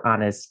 Hardcore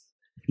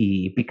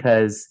Honesty,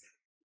 because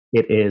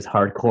It is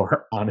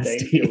hardcore honesty.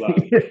 Thank you,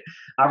 love.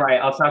 All right.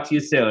 I'll talk to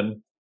you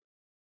soon.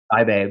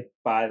 Bye, babe.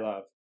 Bye,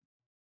 love.